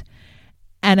disconnect.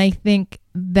 And I think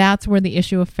that's where the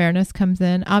issue of fairness comes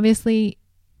in. Obviously,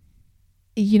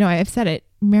 you know, I've said it,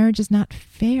 marriage is not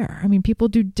fair. I mean, people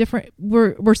do different,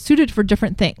 we're suited for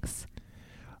different things.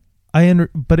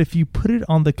 But if you put it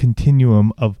on the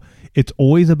continuum of it's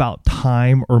always about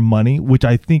time or money, which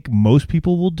I think most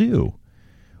people will do.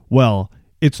 Well,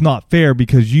 it's not fair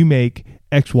because you make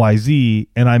XYZ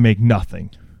and I make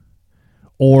nothing.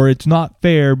 Or it's not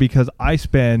fair because I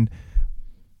spend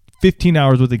 15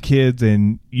 hours with the kids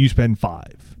and you spend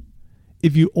 5.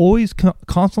 If you always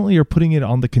constantly are putting it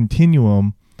on the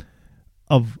continuum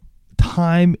of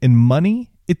time and money,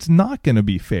 it's not going to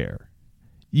be fair.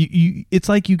 It's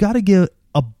like you got to get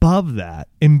above that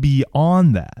and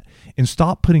beyond that and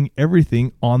stop putting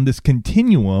everything on this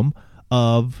continuum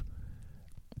of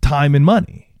time and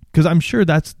money. Because I'm sure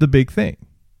that's the big thing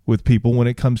with people when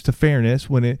it comes to fairness,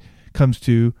 when it comes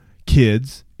to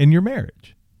kids and your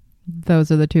marriage. Those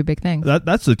are the two big things.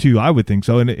 That's the two I would think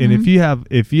so. And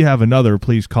if you have another,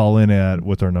 please call in at,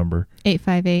 what's our number?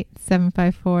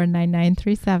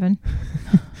 858-754-9937.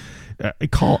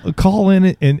 Call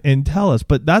in and tell us.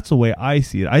 But that's the way I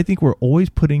see it. I think we're always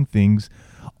putting things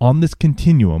on this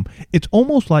continuum. It's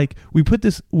almost like we put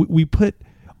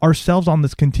ourselves on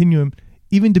this continuum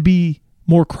even to be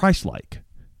more Christ-like.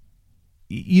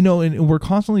 You know, and we're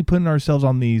constantly putting ourselves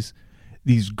on these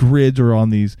grids or on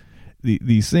these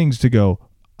things to go,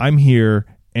 I'm here,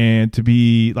 and to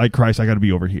be like Christ, I got to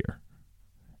be over here.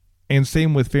 And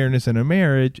same with fairness in a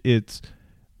marriage. It's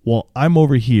well, I'm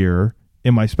over here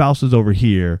and my spouse is over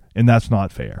here, and that's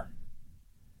not fair.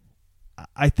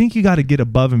 I think you got to get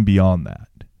above and beyond that.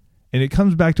 And it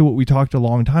comes back to what we talked a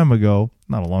long time ago,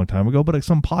 not a long time ago, but like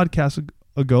some podcasts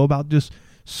ago about just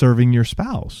serving your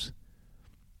spouse.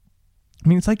 I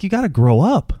mean, it's like you got to grow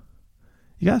up.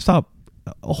 You got to stop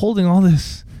holding all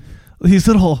these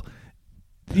little,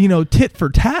 tit for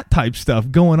tat type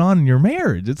stuff going on in your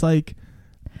marriage. It's like,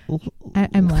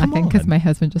 I'm laughing because my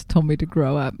husband just told me to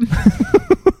grow up.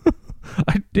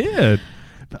 I did.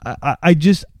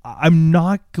 I'm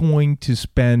not going to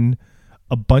spend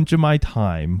a bunch of my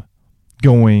time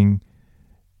going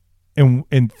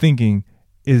and thinking,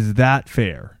 is that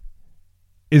fair?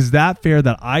 Is that fair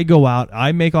that I go out,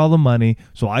 I make all the money,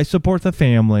 so I support the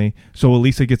family, so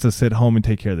Elisa gets to sit home and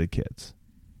take care of the kids?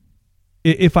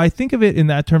 If I think of it in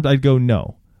that terms, I'd go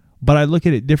no. But I look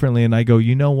at it differently and I go,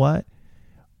 you know what?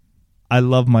 I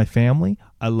love my family.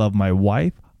 I love my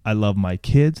wife. I love my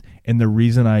kids. And the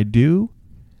reason I do,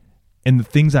 and the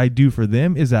things I do for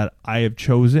them, is that I have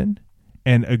chosen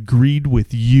and agreed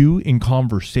with you in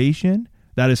conversation.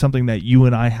 That is something that you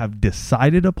and I have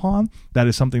decided upon. That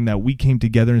is something that we came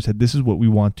together and said, this is what we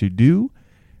want to do.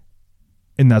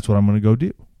 And that's what I'm going to go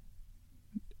do.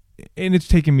 And it's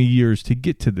taken me years to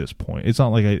get to this point. It's not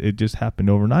like it just happened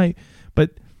overnight,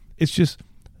 but it's just,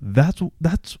 that's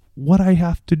what I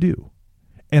have to do.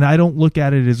 And I don't look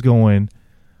at it as going,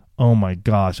 oh my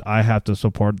gosh, I have to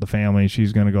support the family.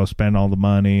 She's going to go spend all the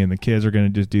money and the kids are going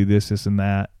to just do this and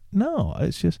that. No,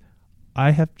 it's just,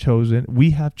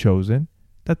 we have chosen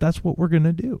that's what we're going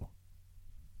to do.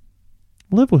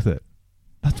 Live with it.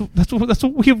 That's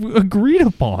what we have agreed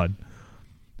upon.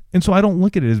 And so I don't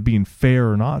look at it as being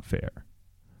fair or not fair.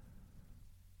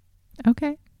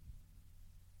 Okay.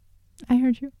 I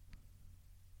heard you.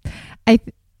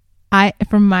 I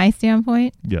from my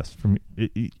standpoint. Yes, and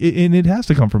it has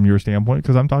to come from your standpoint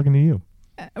because I'm talking to you.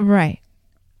 Right.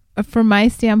 From my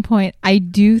standpoint, I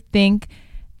do think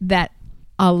that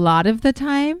a lot of the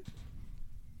time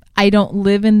I don't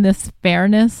live in this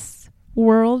fairness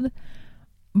world.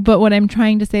 But what I'm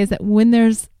trying to say is that when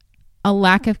there's a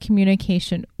lack of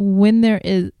communication, when there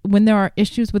are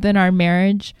issues within our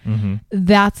marriage, mm-hmm.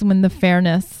 that's when the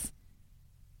fairness.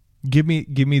 Give me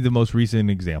the most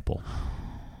recent example.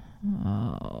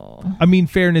 Oh. I mean,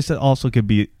 fairness also could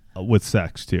be with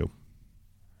sex too.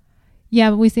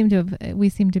 Yeah, but we seem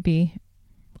to be.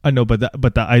 I know, but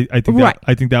I think right.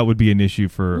 I think that would be an issue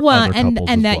for other couples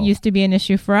and that well. used to be an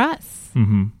issue for us.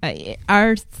 Mm-hmm.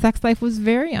 Our sex life was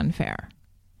very unfair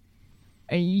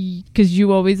because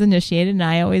you always initiated and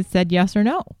I always said yes or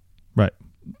no. Right.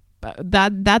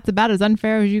 That's about as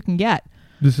unfair as you can get.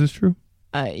 This is true.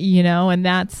 And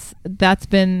that's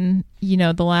been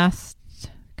the last.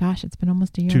 Gosh, it's been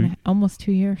almost a year. Almost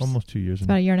 2 years. Almost 2 years. It's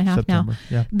about a year and a half September.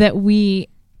 now. Yeah.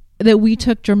 That we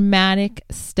took dramatic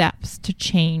steps to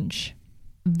change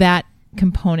that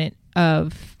component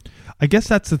of. I guess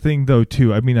that's the thing, though,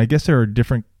 too. I mean, I guess there are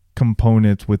different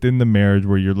components within the marriage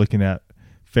where you're looking at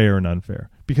fair and unfair,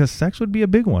 because sex would be a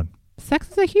big one. Sex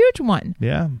is a huge one.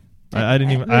 Yeah. I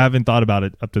haven't thought about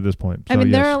it up to this point. So,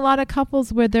 there are a lot of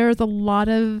couples where there's a lot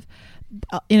of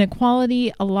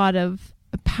inequality, a lot of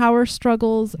power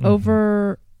struggles mm-hmm.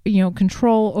 over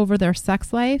control over their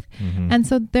sex life. Mm-hmm. And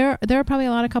so there are probably a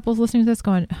lot of couples listening to this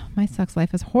going, oh, my sex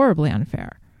life is horribly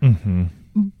unfair. Mm-hmm.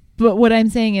 But what I'm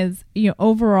saying is,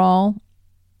 overall,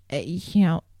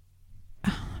 I'm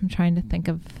trying to think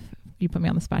of, you put me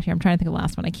on the spot here. I'm trying to think of the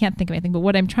last one. I can't think of anything. But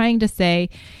what I'm trying to say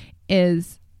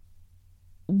is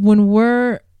when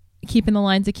we're keeping the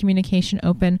lines of communication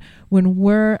open, when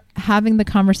we're having the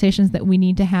conversations that we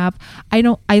need to have,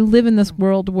 I live in this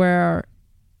world where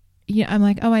I'm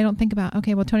like, oh, I don't think about,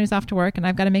 okay, well, Tony's off to work and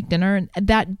I've got to make dinner. And it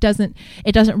doesn't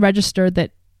register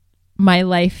that my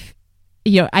life,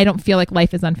 I don't feel like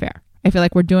life is unfair. I feel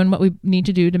like we're doing what we need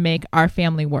to do to make our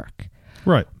family work.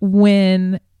 Right.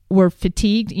 When we're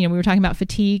fatigued, we were talking about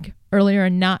fatigue earlier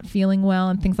and not feeling well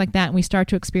and things like that. And we start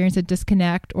to experience a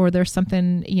disconnect, or there's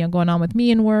something, going on with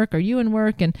me in work or you in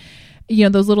work, and,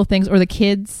 those little things, or the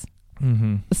kids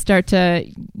mm-hmm. start to,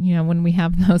 when we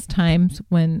have those times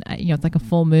when, it's like a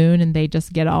full moon and they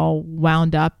just get all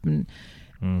wound up and,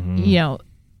 mm-hmm.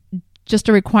 Just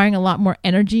are requiring a lot more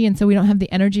energy. And so we don't have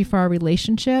the energy for our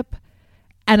relationship.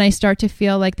 And I start to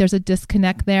feel like there's a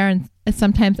disconnect there. And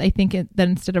sometimes I think that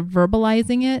instead of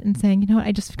verbalizing it and saying, what,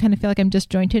 I just kind of feel like I'm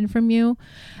disjointed from you,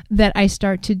 that I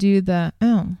start to do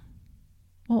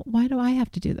why do I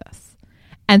have to do this?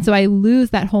 And so I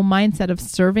lose that whole mindset of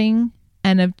serving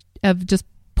and of just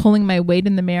pulling my weight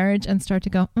in the marriage and start to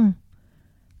go,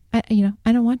 I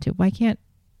don't want to. Why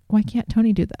why can't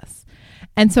Tony do this?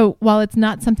 And so while it's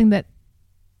not something that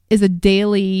is a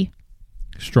daily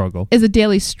struggle,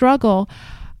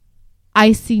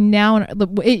 I see now,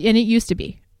 and it used to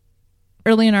be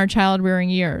early in our child rearing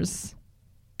years,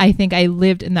 I think I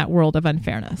lived in that world of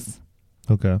unfairness.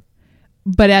 Okay.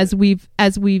 But as we've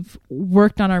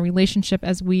worked on our relationship,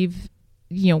 as we've,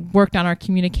 worked on our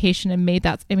communication and made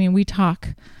that, we talk,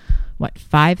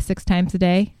 5-6 times a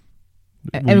day?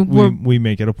 We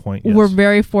make it a point. Yes. We're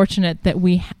very fortunate that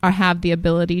we have the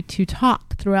ability to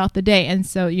talk throughout the day. And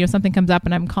so, something comes up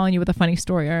and I'm calling you with a funny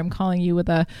story, or I'm calling you with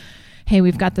a, hey,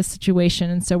 we've got this situation.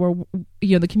 And so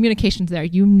we're, the communication's there.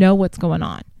 You know what's going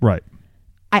on. Right.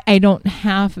 I don't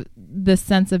have the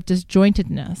sense of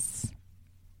disjointedness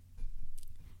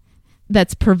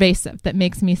that's pervasive, that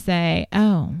makes me say,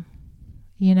 oh,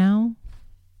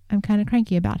 I'm kind of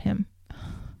cranky about him.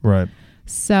 Right.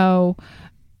 So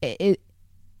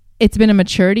it's been a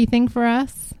maturity thing for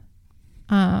us.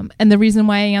 And the reason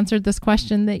why I answered this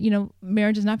question that,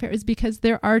 marriage is not fair is because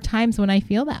there are times when I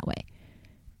feel that way.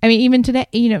 Even today,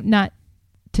 not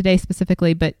today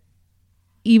specifically, but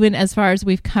even as far as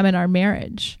we've come in our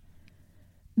marriage,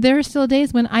 there are still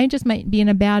days when I just might be in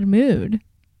a bad mood,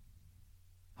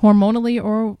 hormonally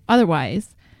or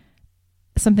otherwise.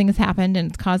 Something has happened and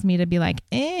it's caused me to be like,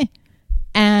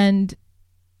 and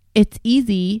it's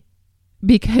easy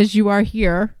because you are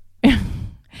here.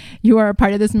 You are a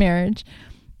part of this marriage.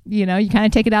 You kind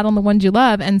of take it out on the ones you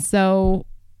love. And so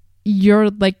you're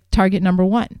like target number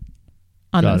one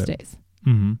on those days.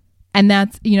 Mm-hmm. And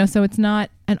that's, so it's not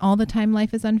an all the time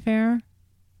life is unfair.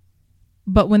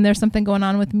 But when there's something going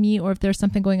on with me, or if there's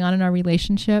something going on in our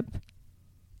relationship,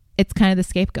 it's kind of the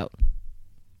scapegoat.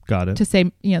 Got it. To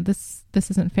say, this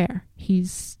isn't fair.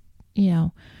 He's, he's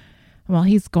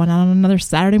going out on another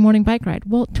Saturday morning bike ride.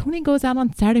 Well, Tony goes out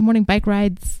on Saturday morning bike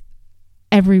rides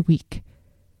every week.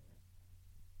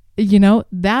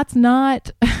 That's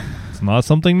not... It's not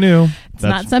something new. It's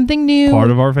not something new.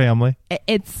 Part of our family.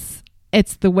 It's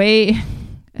the way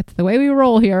we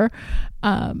roll here.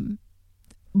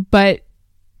 But,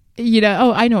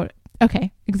 I know.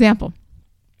 Okay, example.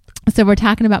 So we're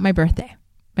talking about my birthday.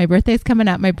 My birthday's coming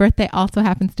up. My birthday also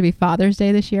happens to be Father's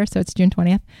Day this year, so it's June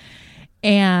 20th.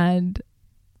 And,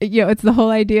 it's the whole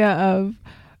idea of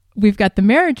we've got the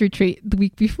marriage retreat the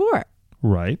week before.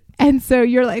 Right. And so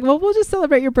you're like, well, we'll just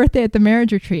celebrate your birthday at the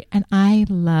marriage retreat. And I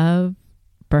love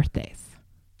birthdays.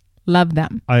 Love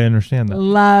them. I understand that.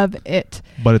 Love it.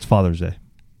 But it's Father's Day.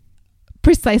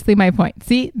 Precisely my point.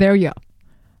 See, there you go.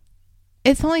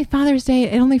 It's only Father's Day.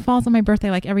 It only falls on my birthday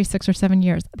like every 6 or 7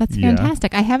 years. That's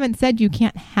fantastic. I haven't said you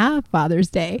can't have Father's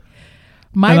Day.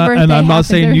 Birthday. And I'm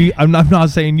not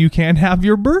saying you can't have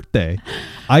your birthday.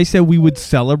 I said we would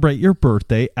celebrate your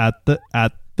birthday at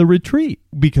the retreat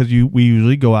because we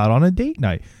usually go out on a date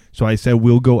night. So I said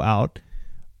we'll go out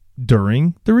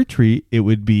during the retreat. It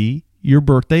would be your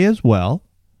birthday as well.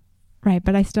 Right,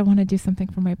 but I still want to do something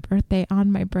for my birthday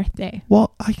on my birthday.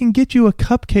 Well, I can get you a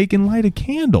cupcake and light a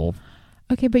candle.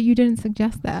 Okay, but you didn't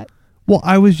suggest that. Well,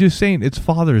 I was just saying it's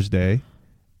Father's Day,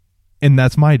 and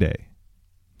that's my day.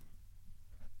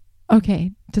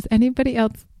 Okay, does anybody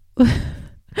else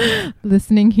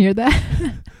listening hear that?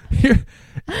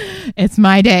 It's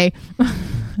my day.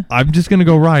 I'm just going to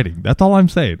go riding. That's all I'm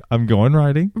saying. I'm going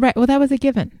riding. Right, well, that was a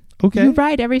given. Okay. You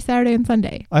ride every Saturday and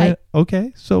Sunday.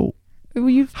 Okay, so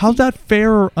well, how's that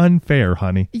fair or unfair,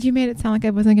 honey? You made it sound like I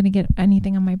wasn't going to get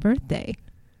anything on my birthday.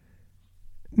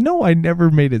 No, I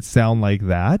never made it sound like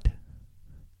that.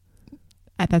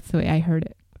 That's the way I heard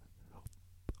it.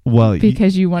 Well,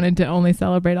 because you wanted to only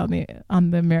celebrate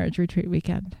on the marriage retreat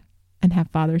weekend and have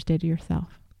Father's Day to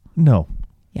yourself. No.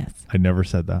 Yes. I never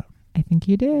said that. I think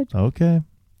you did. Okay.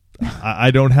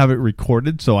 I don't have it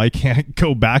recorded, so I can't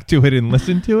go back to it and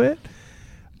listen to it.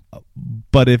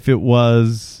 But if it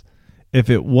wasn't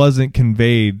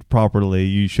conveyed properly,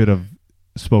 you should have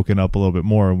spoken up a little bit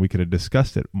more, and we could have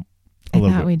discussed it a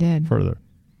little bit we did. further.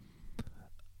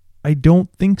 I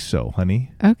don't think so,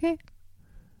 honey. Okay.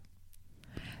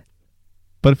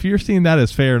 But if you're seeing that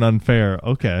as fair and unfair,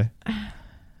 okay.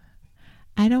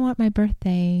 I don't want my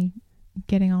birthday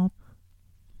getting all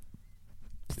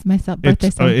myself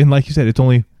birthday. And like you said, it's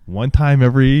only one time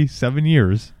every 7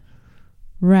 years.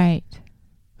 Right.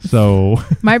 So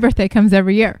my birthday comes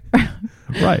every year.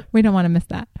 Right. We don't want to miss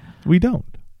that. We don't.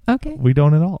 Okay. We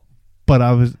don't at all. But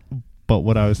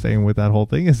what I was saying with that whole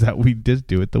thing is that we just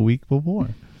do it the week before.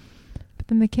 But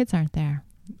then the kids aren't there.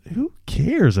 Who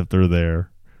cares if they're there?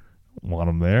 Want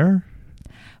them there?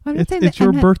 Well, it's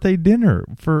your birthday dinner.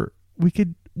 We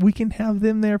can have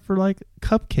them there for like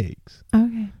cupcakes.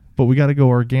 Okay. but we got to go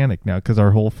organic now because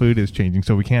our whole food is changing.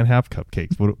 So we can't have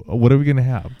cupcakes. What are we going to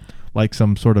have? Like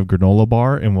some sort of granola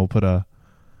bar, and we'll put a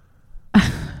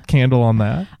candle on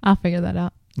that? I'll figure that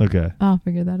out. Okay. I'll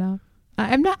figure that out.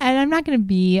 I'm not going to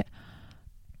be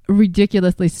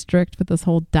ridiculously strict with this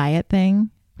whole diet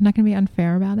thing. I'm not going to be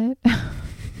unfair about it.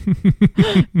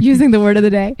 Using the word of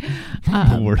the day.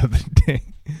 The word of the day.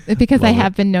 Because Love I it.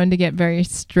 have been known to get very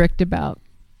strict about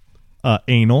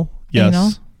Anal. Yes.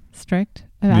 anal. Strict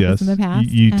about this in the past.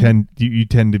 You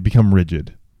tend to become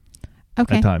rigid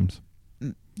Okay. at times.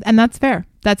 And that's fair.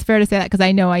 That's fair to say that because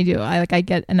I know I do. I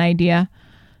get an idea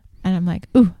and I'm like,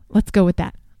 ooh, let's go with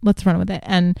that. Let's run with it.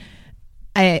 And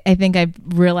I think I've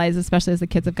realized, especially as the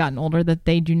kids have gotten older, that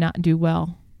they do not do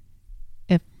well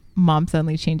if mom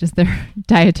suddenly changes their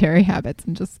dietary habits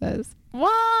and just says,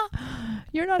 "Wah,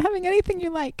 you're not having anything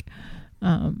you like."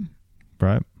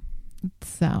 Right.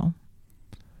 So,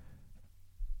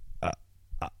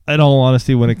 in all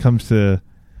honesty, when it comes to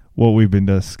what we've been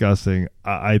discussing,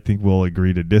 I think we'll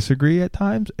agree to disagree at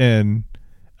times, and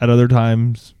at other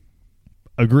times,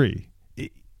 agree.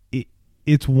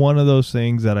 It's one of those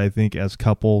things that I think as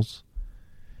couples,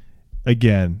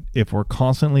 again, if we're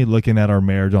constantly looking at our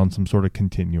marriage on some sort of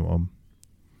continuum,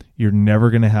 you're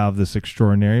never going to have this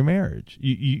extraordinary marriage.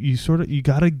 You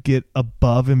got to get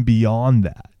above and beyond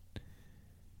that.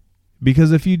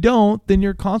 Because if you don't, then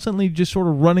you're constantly just sort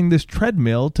of running this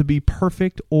treadmill to be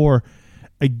perfect or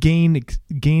gain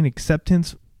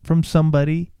acceptance from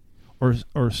somebody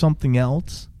or something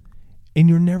else, and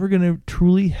you're never going to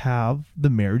truly have the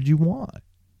marriage you want.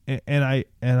 And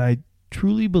I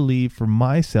truly believe for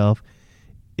myself,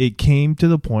 it came to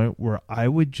the point where I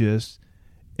would just,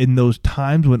 in those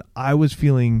times when I was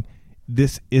feeling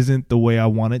this isn't the way I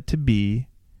want it to be,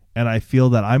 and I feel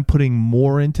that I'm putting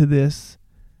more into this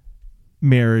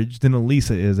marriage than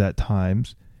Elisa is at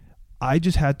times, I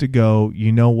just had to go,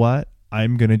 you know what?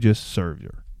 I'm going to just serve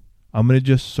you. I'm going to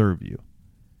just serve you.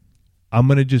 I'm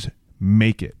going to just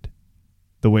make it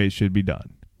the way it should be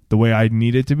done. The way I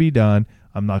need it to be done.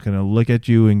 I'm not going to look at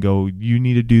you and go, you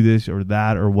need to do this or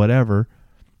that or whatever.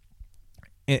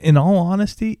 In all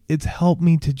honesty, it's helped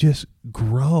me to just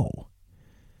grow.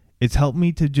 It's helped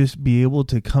me to just be able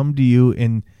to come to you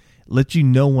and let you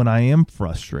know when I am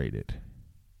frustrated.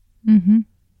 mm-hmm.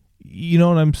 You know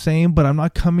what I'm saying? But I'm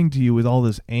not coming to you with all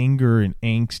this anger and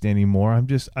angst anymore.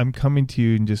 I'm coming to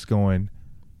you and just going,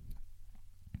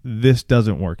 this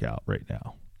doesn't work out right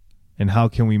now. And how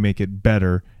can we make it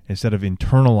better instead of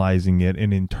internalizing it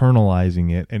and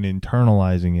internalizing it and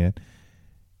internalizing it?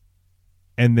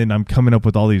 And then I'm coming up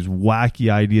with all these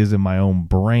wacky ideas in my own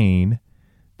brain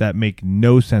that make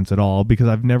no sense at all because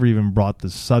I've never even brought the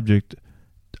subject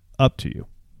up to you.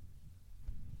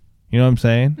 You know what I'm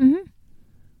saying? Mm-hmm.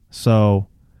 So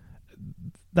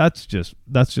that's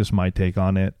just my take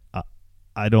on it.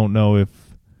 I don't know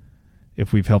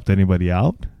if we've helped anybody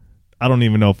out. I don't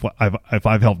even know if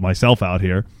I've helped myself out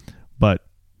here, but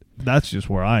that's just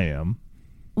where I am.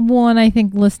 Well, and I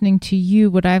think listening to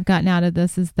you, what I've gotten out of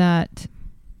this is that,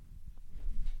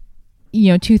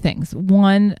 two things.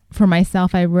 One, for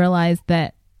myself, I realized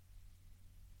that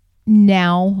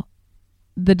now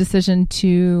the decision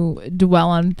to dwell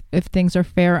on if things are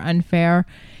fair or unfair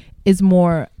is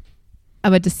more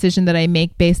of a decision that I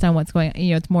make based on what's going on.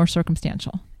 It's more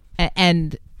circumstantial.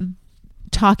 And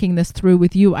talking this through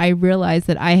with you, I realize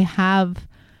that I have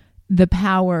the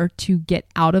power to get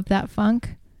out of that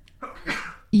funk,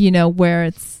 where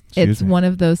it's one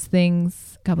of those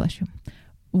things, God bless you,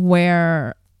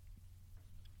 where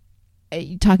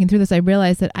talking through this, I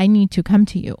realize that I need to come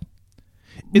to you.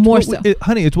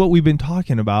 Honey, it's what we've been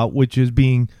talking about, which is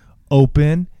being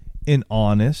open and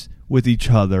honest with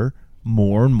each other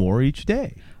more and more each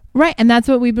day. Right. And that's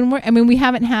what we've been working. I mean, we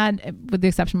haven't had, with the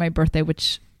exception of my birthday,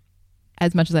 which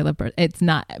as much as I love birthday, it's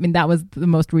not, that was the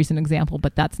most recent example,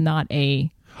 but that's not a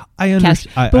I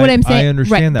understand. But what I'm saying, I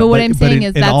understand right, that. But what I'm saying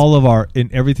is in all of in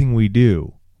everything we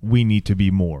do, we need to be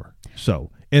more.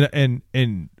 So, and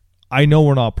I know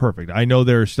we're not perfect. I know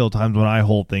there are still times when I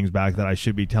hold things back that I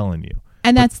should be telling you.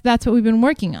 And that's what we've been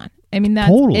working on. I mean, that's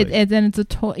totally. And it's a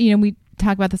we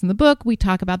talk about this in the book. We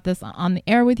talk about this on the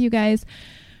air with you guys.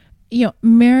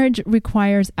 Marriage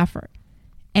requires effort.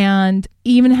 And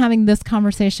even having this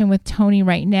conversation with Tony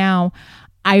right now,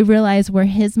 I realize where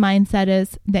his mindset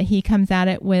is, that he comes at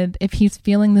it with, if he's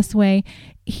feeling this way,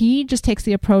 he just takes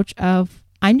the approach of,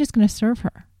 I'm just going to serve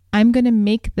her. I'm going to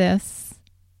make this,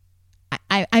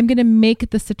 I'm going to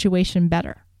make the situation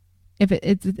better. If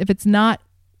it's not,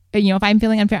 if I'm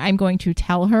feeling unfair, I'm going to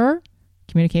tell her,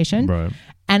 communication, right,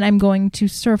 and I'm going to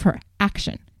serve her,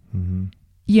 action. Mm-hmm.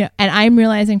 And I'm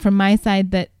realizing from my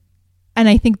side that and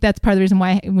I think that's part of the reason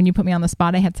why when you put me on the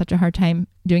spot, I had such a hard time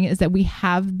doing it, is that we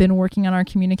have been working on our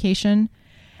communication.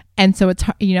 And so it's,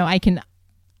 I can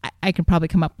probably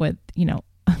come up with,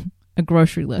 a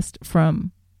grocery list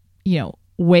from,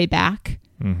 way back.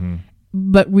 Mm-hmm.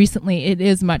 But recently it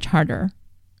is much harder.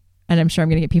 And I'm sure I'm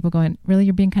going to get people going, really,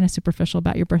 you're being kind of superficial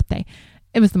about your birthday.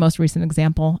 It was the most recent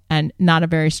example, and not a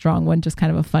very strong one, just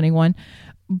kind of a funny one.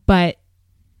 But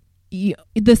the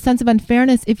sense of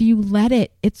unfairness, if you let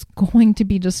it, it's going to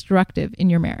be destructive in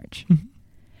your marriage. Mm-hmm.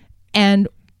 And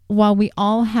while we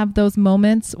all have those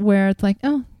moments where it's like,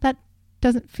 oh, that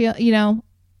doesn't feel,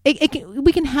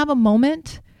 we can have a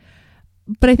moment,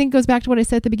 but I think it goes back to what I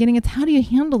said at the beginning. It's how do you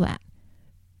handle that?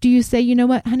 Do you say, you know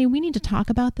what, honey, we need to talk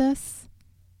about this?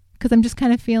 Because I'm just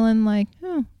kind of feeling like,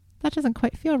 oh, that doesn't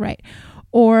quite feel right.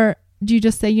 Or do you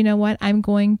just say, you know what, I'm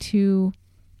going to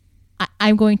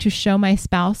show my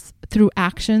spouse through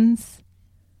actions.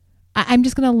 I'm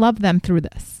just going to love them through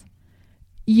this.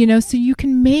 So you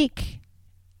can make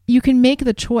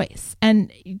the choice.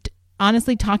 And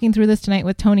honestly, talking through this tonight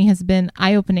with Tony has been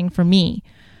eye-opening for me,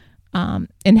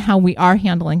 in how we are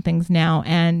handling things now,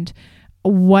 and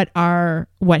what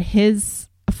his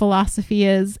philosophy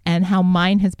is, and how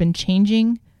mine has been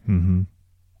changing mm-hmm.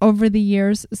 over the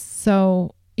years.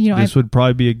 So, this would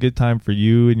probably be a good time for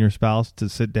you and your spouse to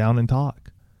sit down and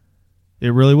talk. It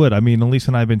really would. I mean, Elise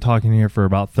and I have been talking here for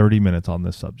about 30 minutes on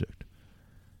this subject.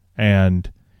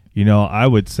 And, I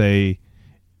would say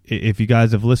if you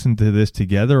guys have listened to this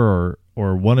together,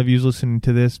 or one of you's listening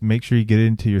to this, make sure you get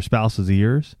into your spouse's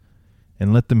ears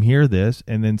and let them hear this,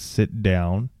 and then sit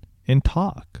down and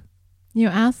talk.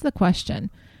 Ask the question,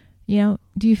 do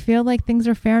you feel like things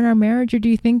are fair in our marriage, or do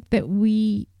you think that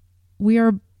we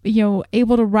are,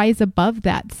 able to rise above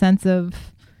that sense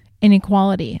of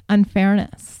inequality,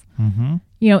 unfairness? Mm-hmm.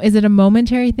 Is it a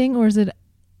momentary thing, or is it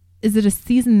a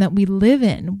season that we live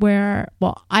in where,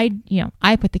 well, I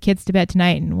put the kids to bed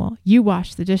tonight, and well, you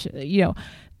wash the dishes,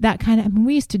 that kind of,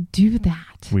 we used to do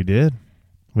that. We did.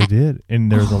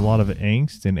 And there's a lot of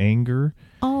angst and anger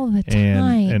all the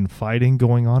time, and fighting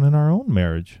going on in our own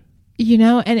marriage.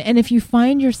 And if you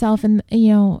find yourself in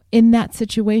that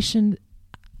situation,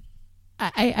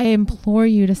 I implore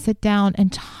you to sit down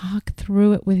and talk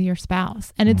through it with your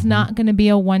spouse. And it's mm-hmm. not going to be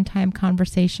a one-time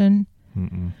conversation.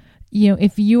 Mm-mm.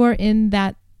 If you are in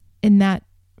that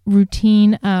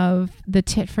routine of the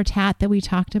tit for tat that we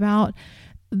talked about,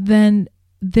 then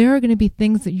there are going to be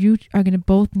things that you are going to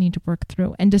both need to work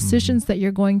through, and decisions mm-hmm. that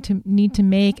you're going to need to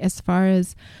make as far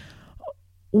as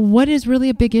what is really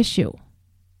a big issue.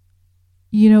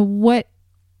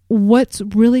 What's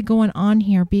really going on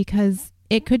here, because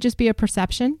it could just be a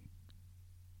perception.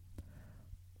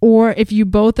 Or if you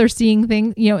both are seeing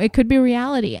things, it could be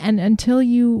reality. And until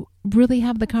you really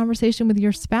have the conversation with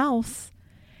your spouse,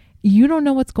 you don't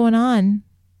know what's going on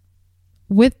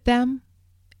with them,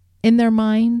 in their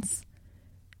minds,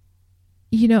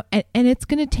 and it's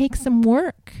going to take some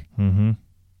work. Mm-hmm.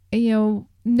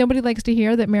 Nobody likes to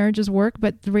hear that marriages work,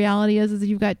 but the reality is that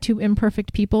you've got two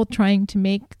imperfect people trying to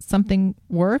make something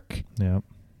work. Yeah.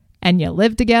 And you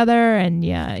live together, and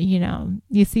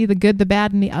you see the good, the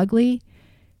bad, and the ugly.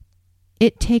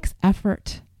 It takes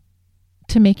effort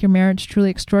to make your marriage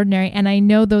truly extraordinary. And I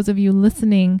know those of you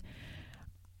listening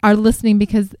are listening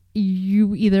because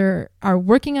you either are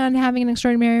working on having an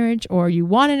extraordinary marriage, or you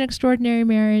want an extraordinary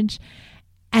marriage.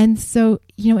 And so,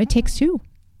 it takes two.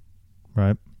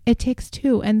 Right. It takes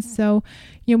two. And so,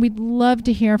 we'd love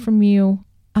to hear from you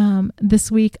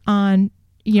this week on,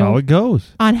 how it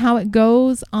goes,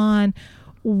 on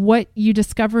what you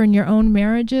discover in your own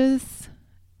marriages.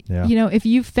 Yeah. If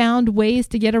you've found ways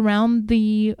to get around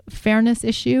the fairness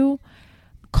issue,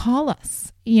 call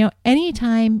us.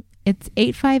 Anytime. It's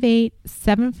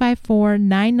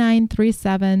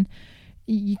 858-754-9937.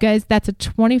 You guys, that's a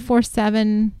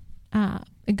 24/7.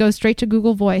 It goes straight to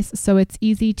Google Voice, so it's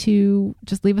easy to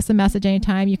just leave us a message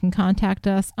anytime. You can contact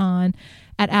us at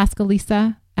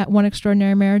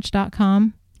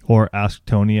askalisa@oneextraordinarymarriage.com. Or ask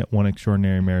Tony at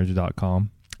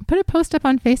oneextraordinarymarriage.com. Put a post up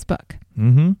on Facebook.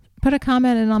 Mm-hmm. Put a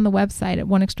comment in on the website at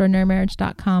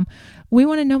oneextraordinarymarriage.com. We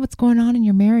want to know what's going on in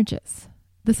your marriages.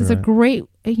 This is a great,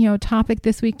 topic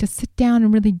this week to sit down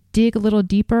and really dig a little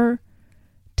deeper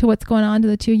to what's going on to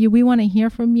the two of you. We want to hear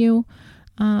from you.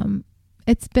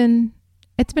 It's been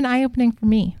eye-opening for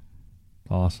me.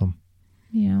 Awesome.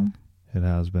 Yeah. It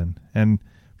has been. And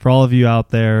for all of you out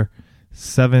there,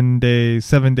 7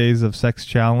 days of sex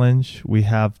challenge. We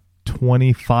have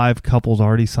 25 couples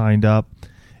already signed up.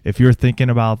 If you're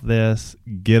thinking about this,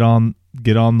 get on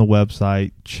the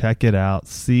website, check it out,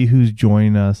 see who's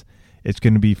joining us. It's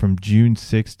going to be from June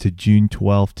 6th to June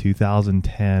 12th,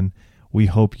 2010. we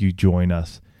hope you join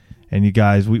us. And you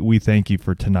guys, we thank you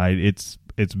for tonight.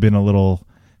 It's been a little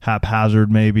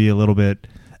haphazard, maybe a little bit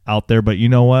out there, but you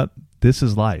know what? This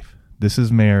is life. This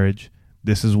is marriage.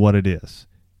 This is what it is.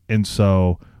 And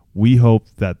so we hope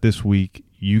that this week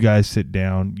you guys sit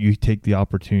down, you take the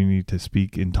opportunity to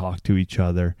speak and talk to each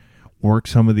other, work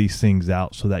some of these things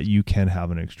out so that you can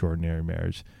have an extraordinary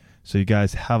marriage. So you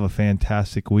guys have a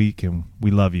fantastic week, and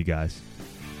we love you guys.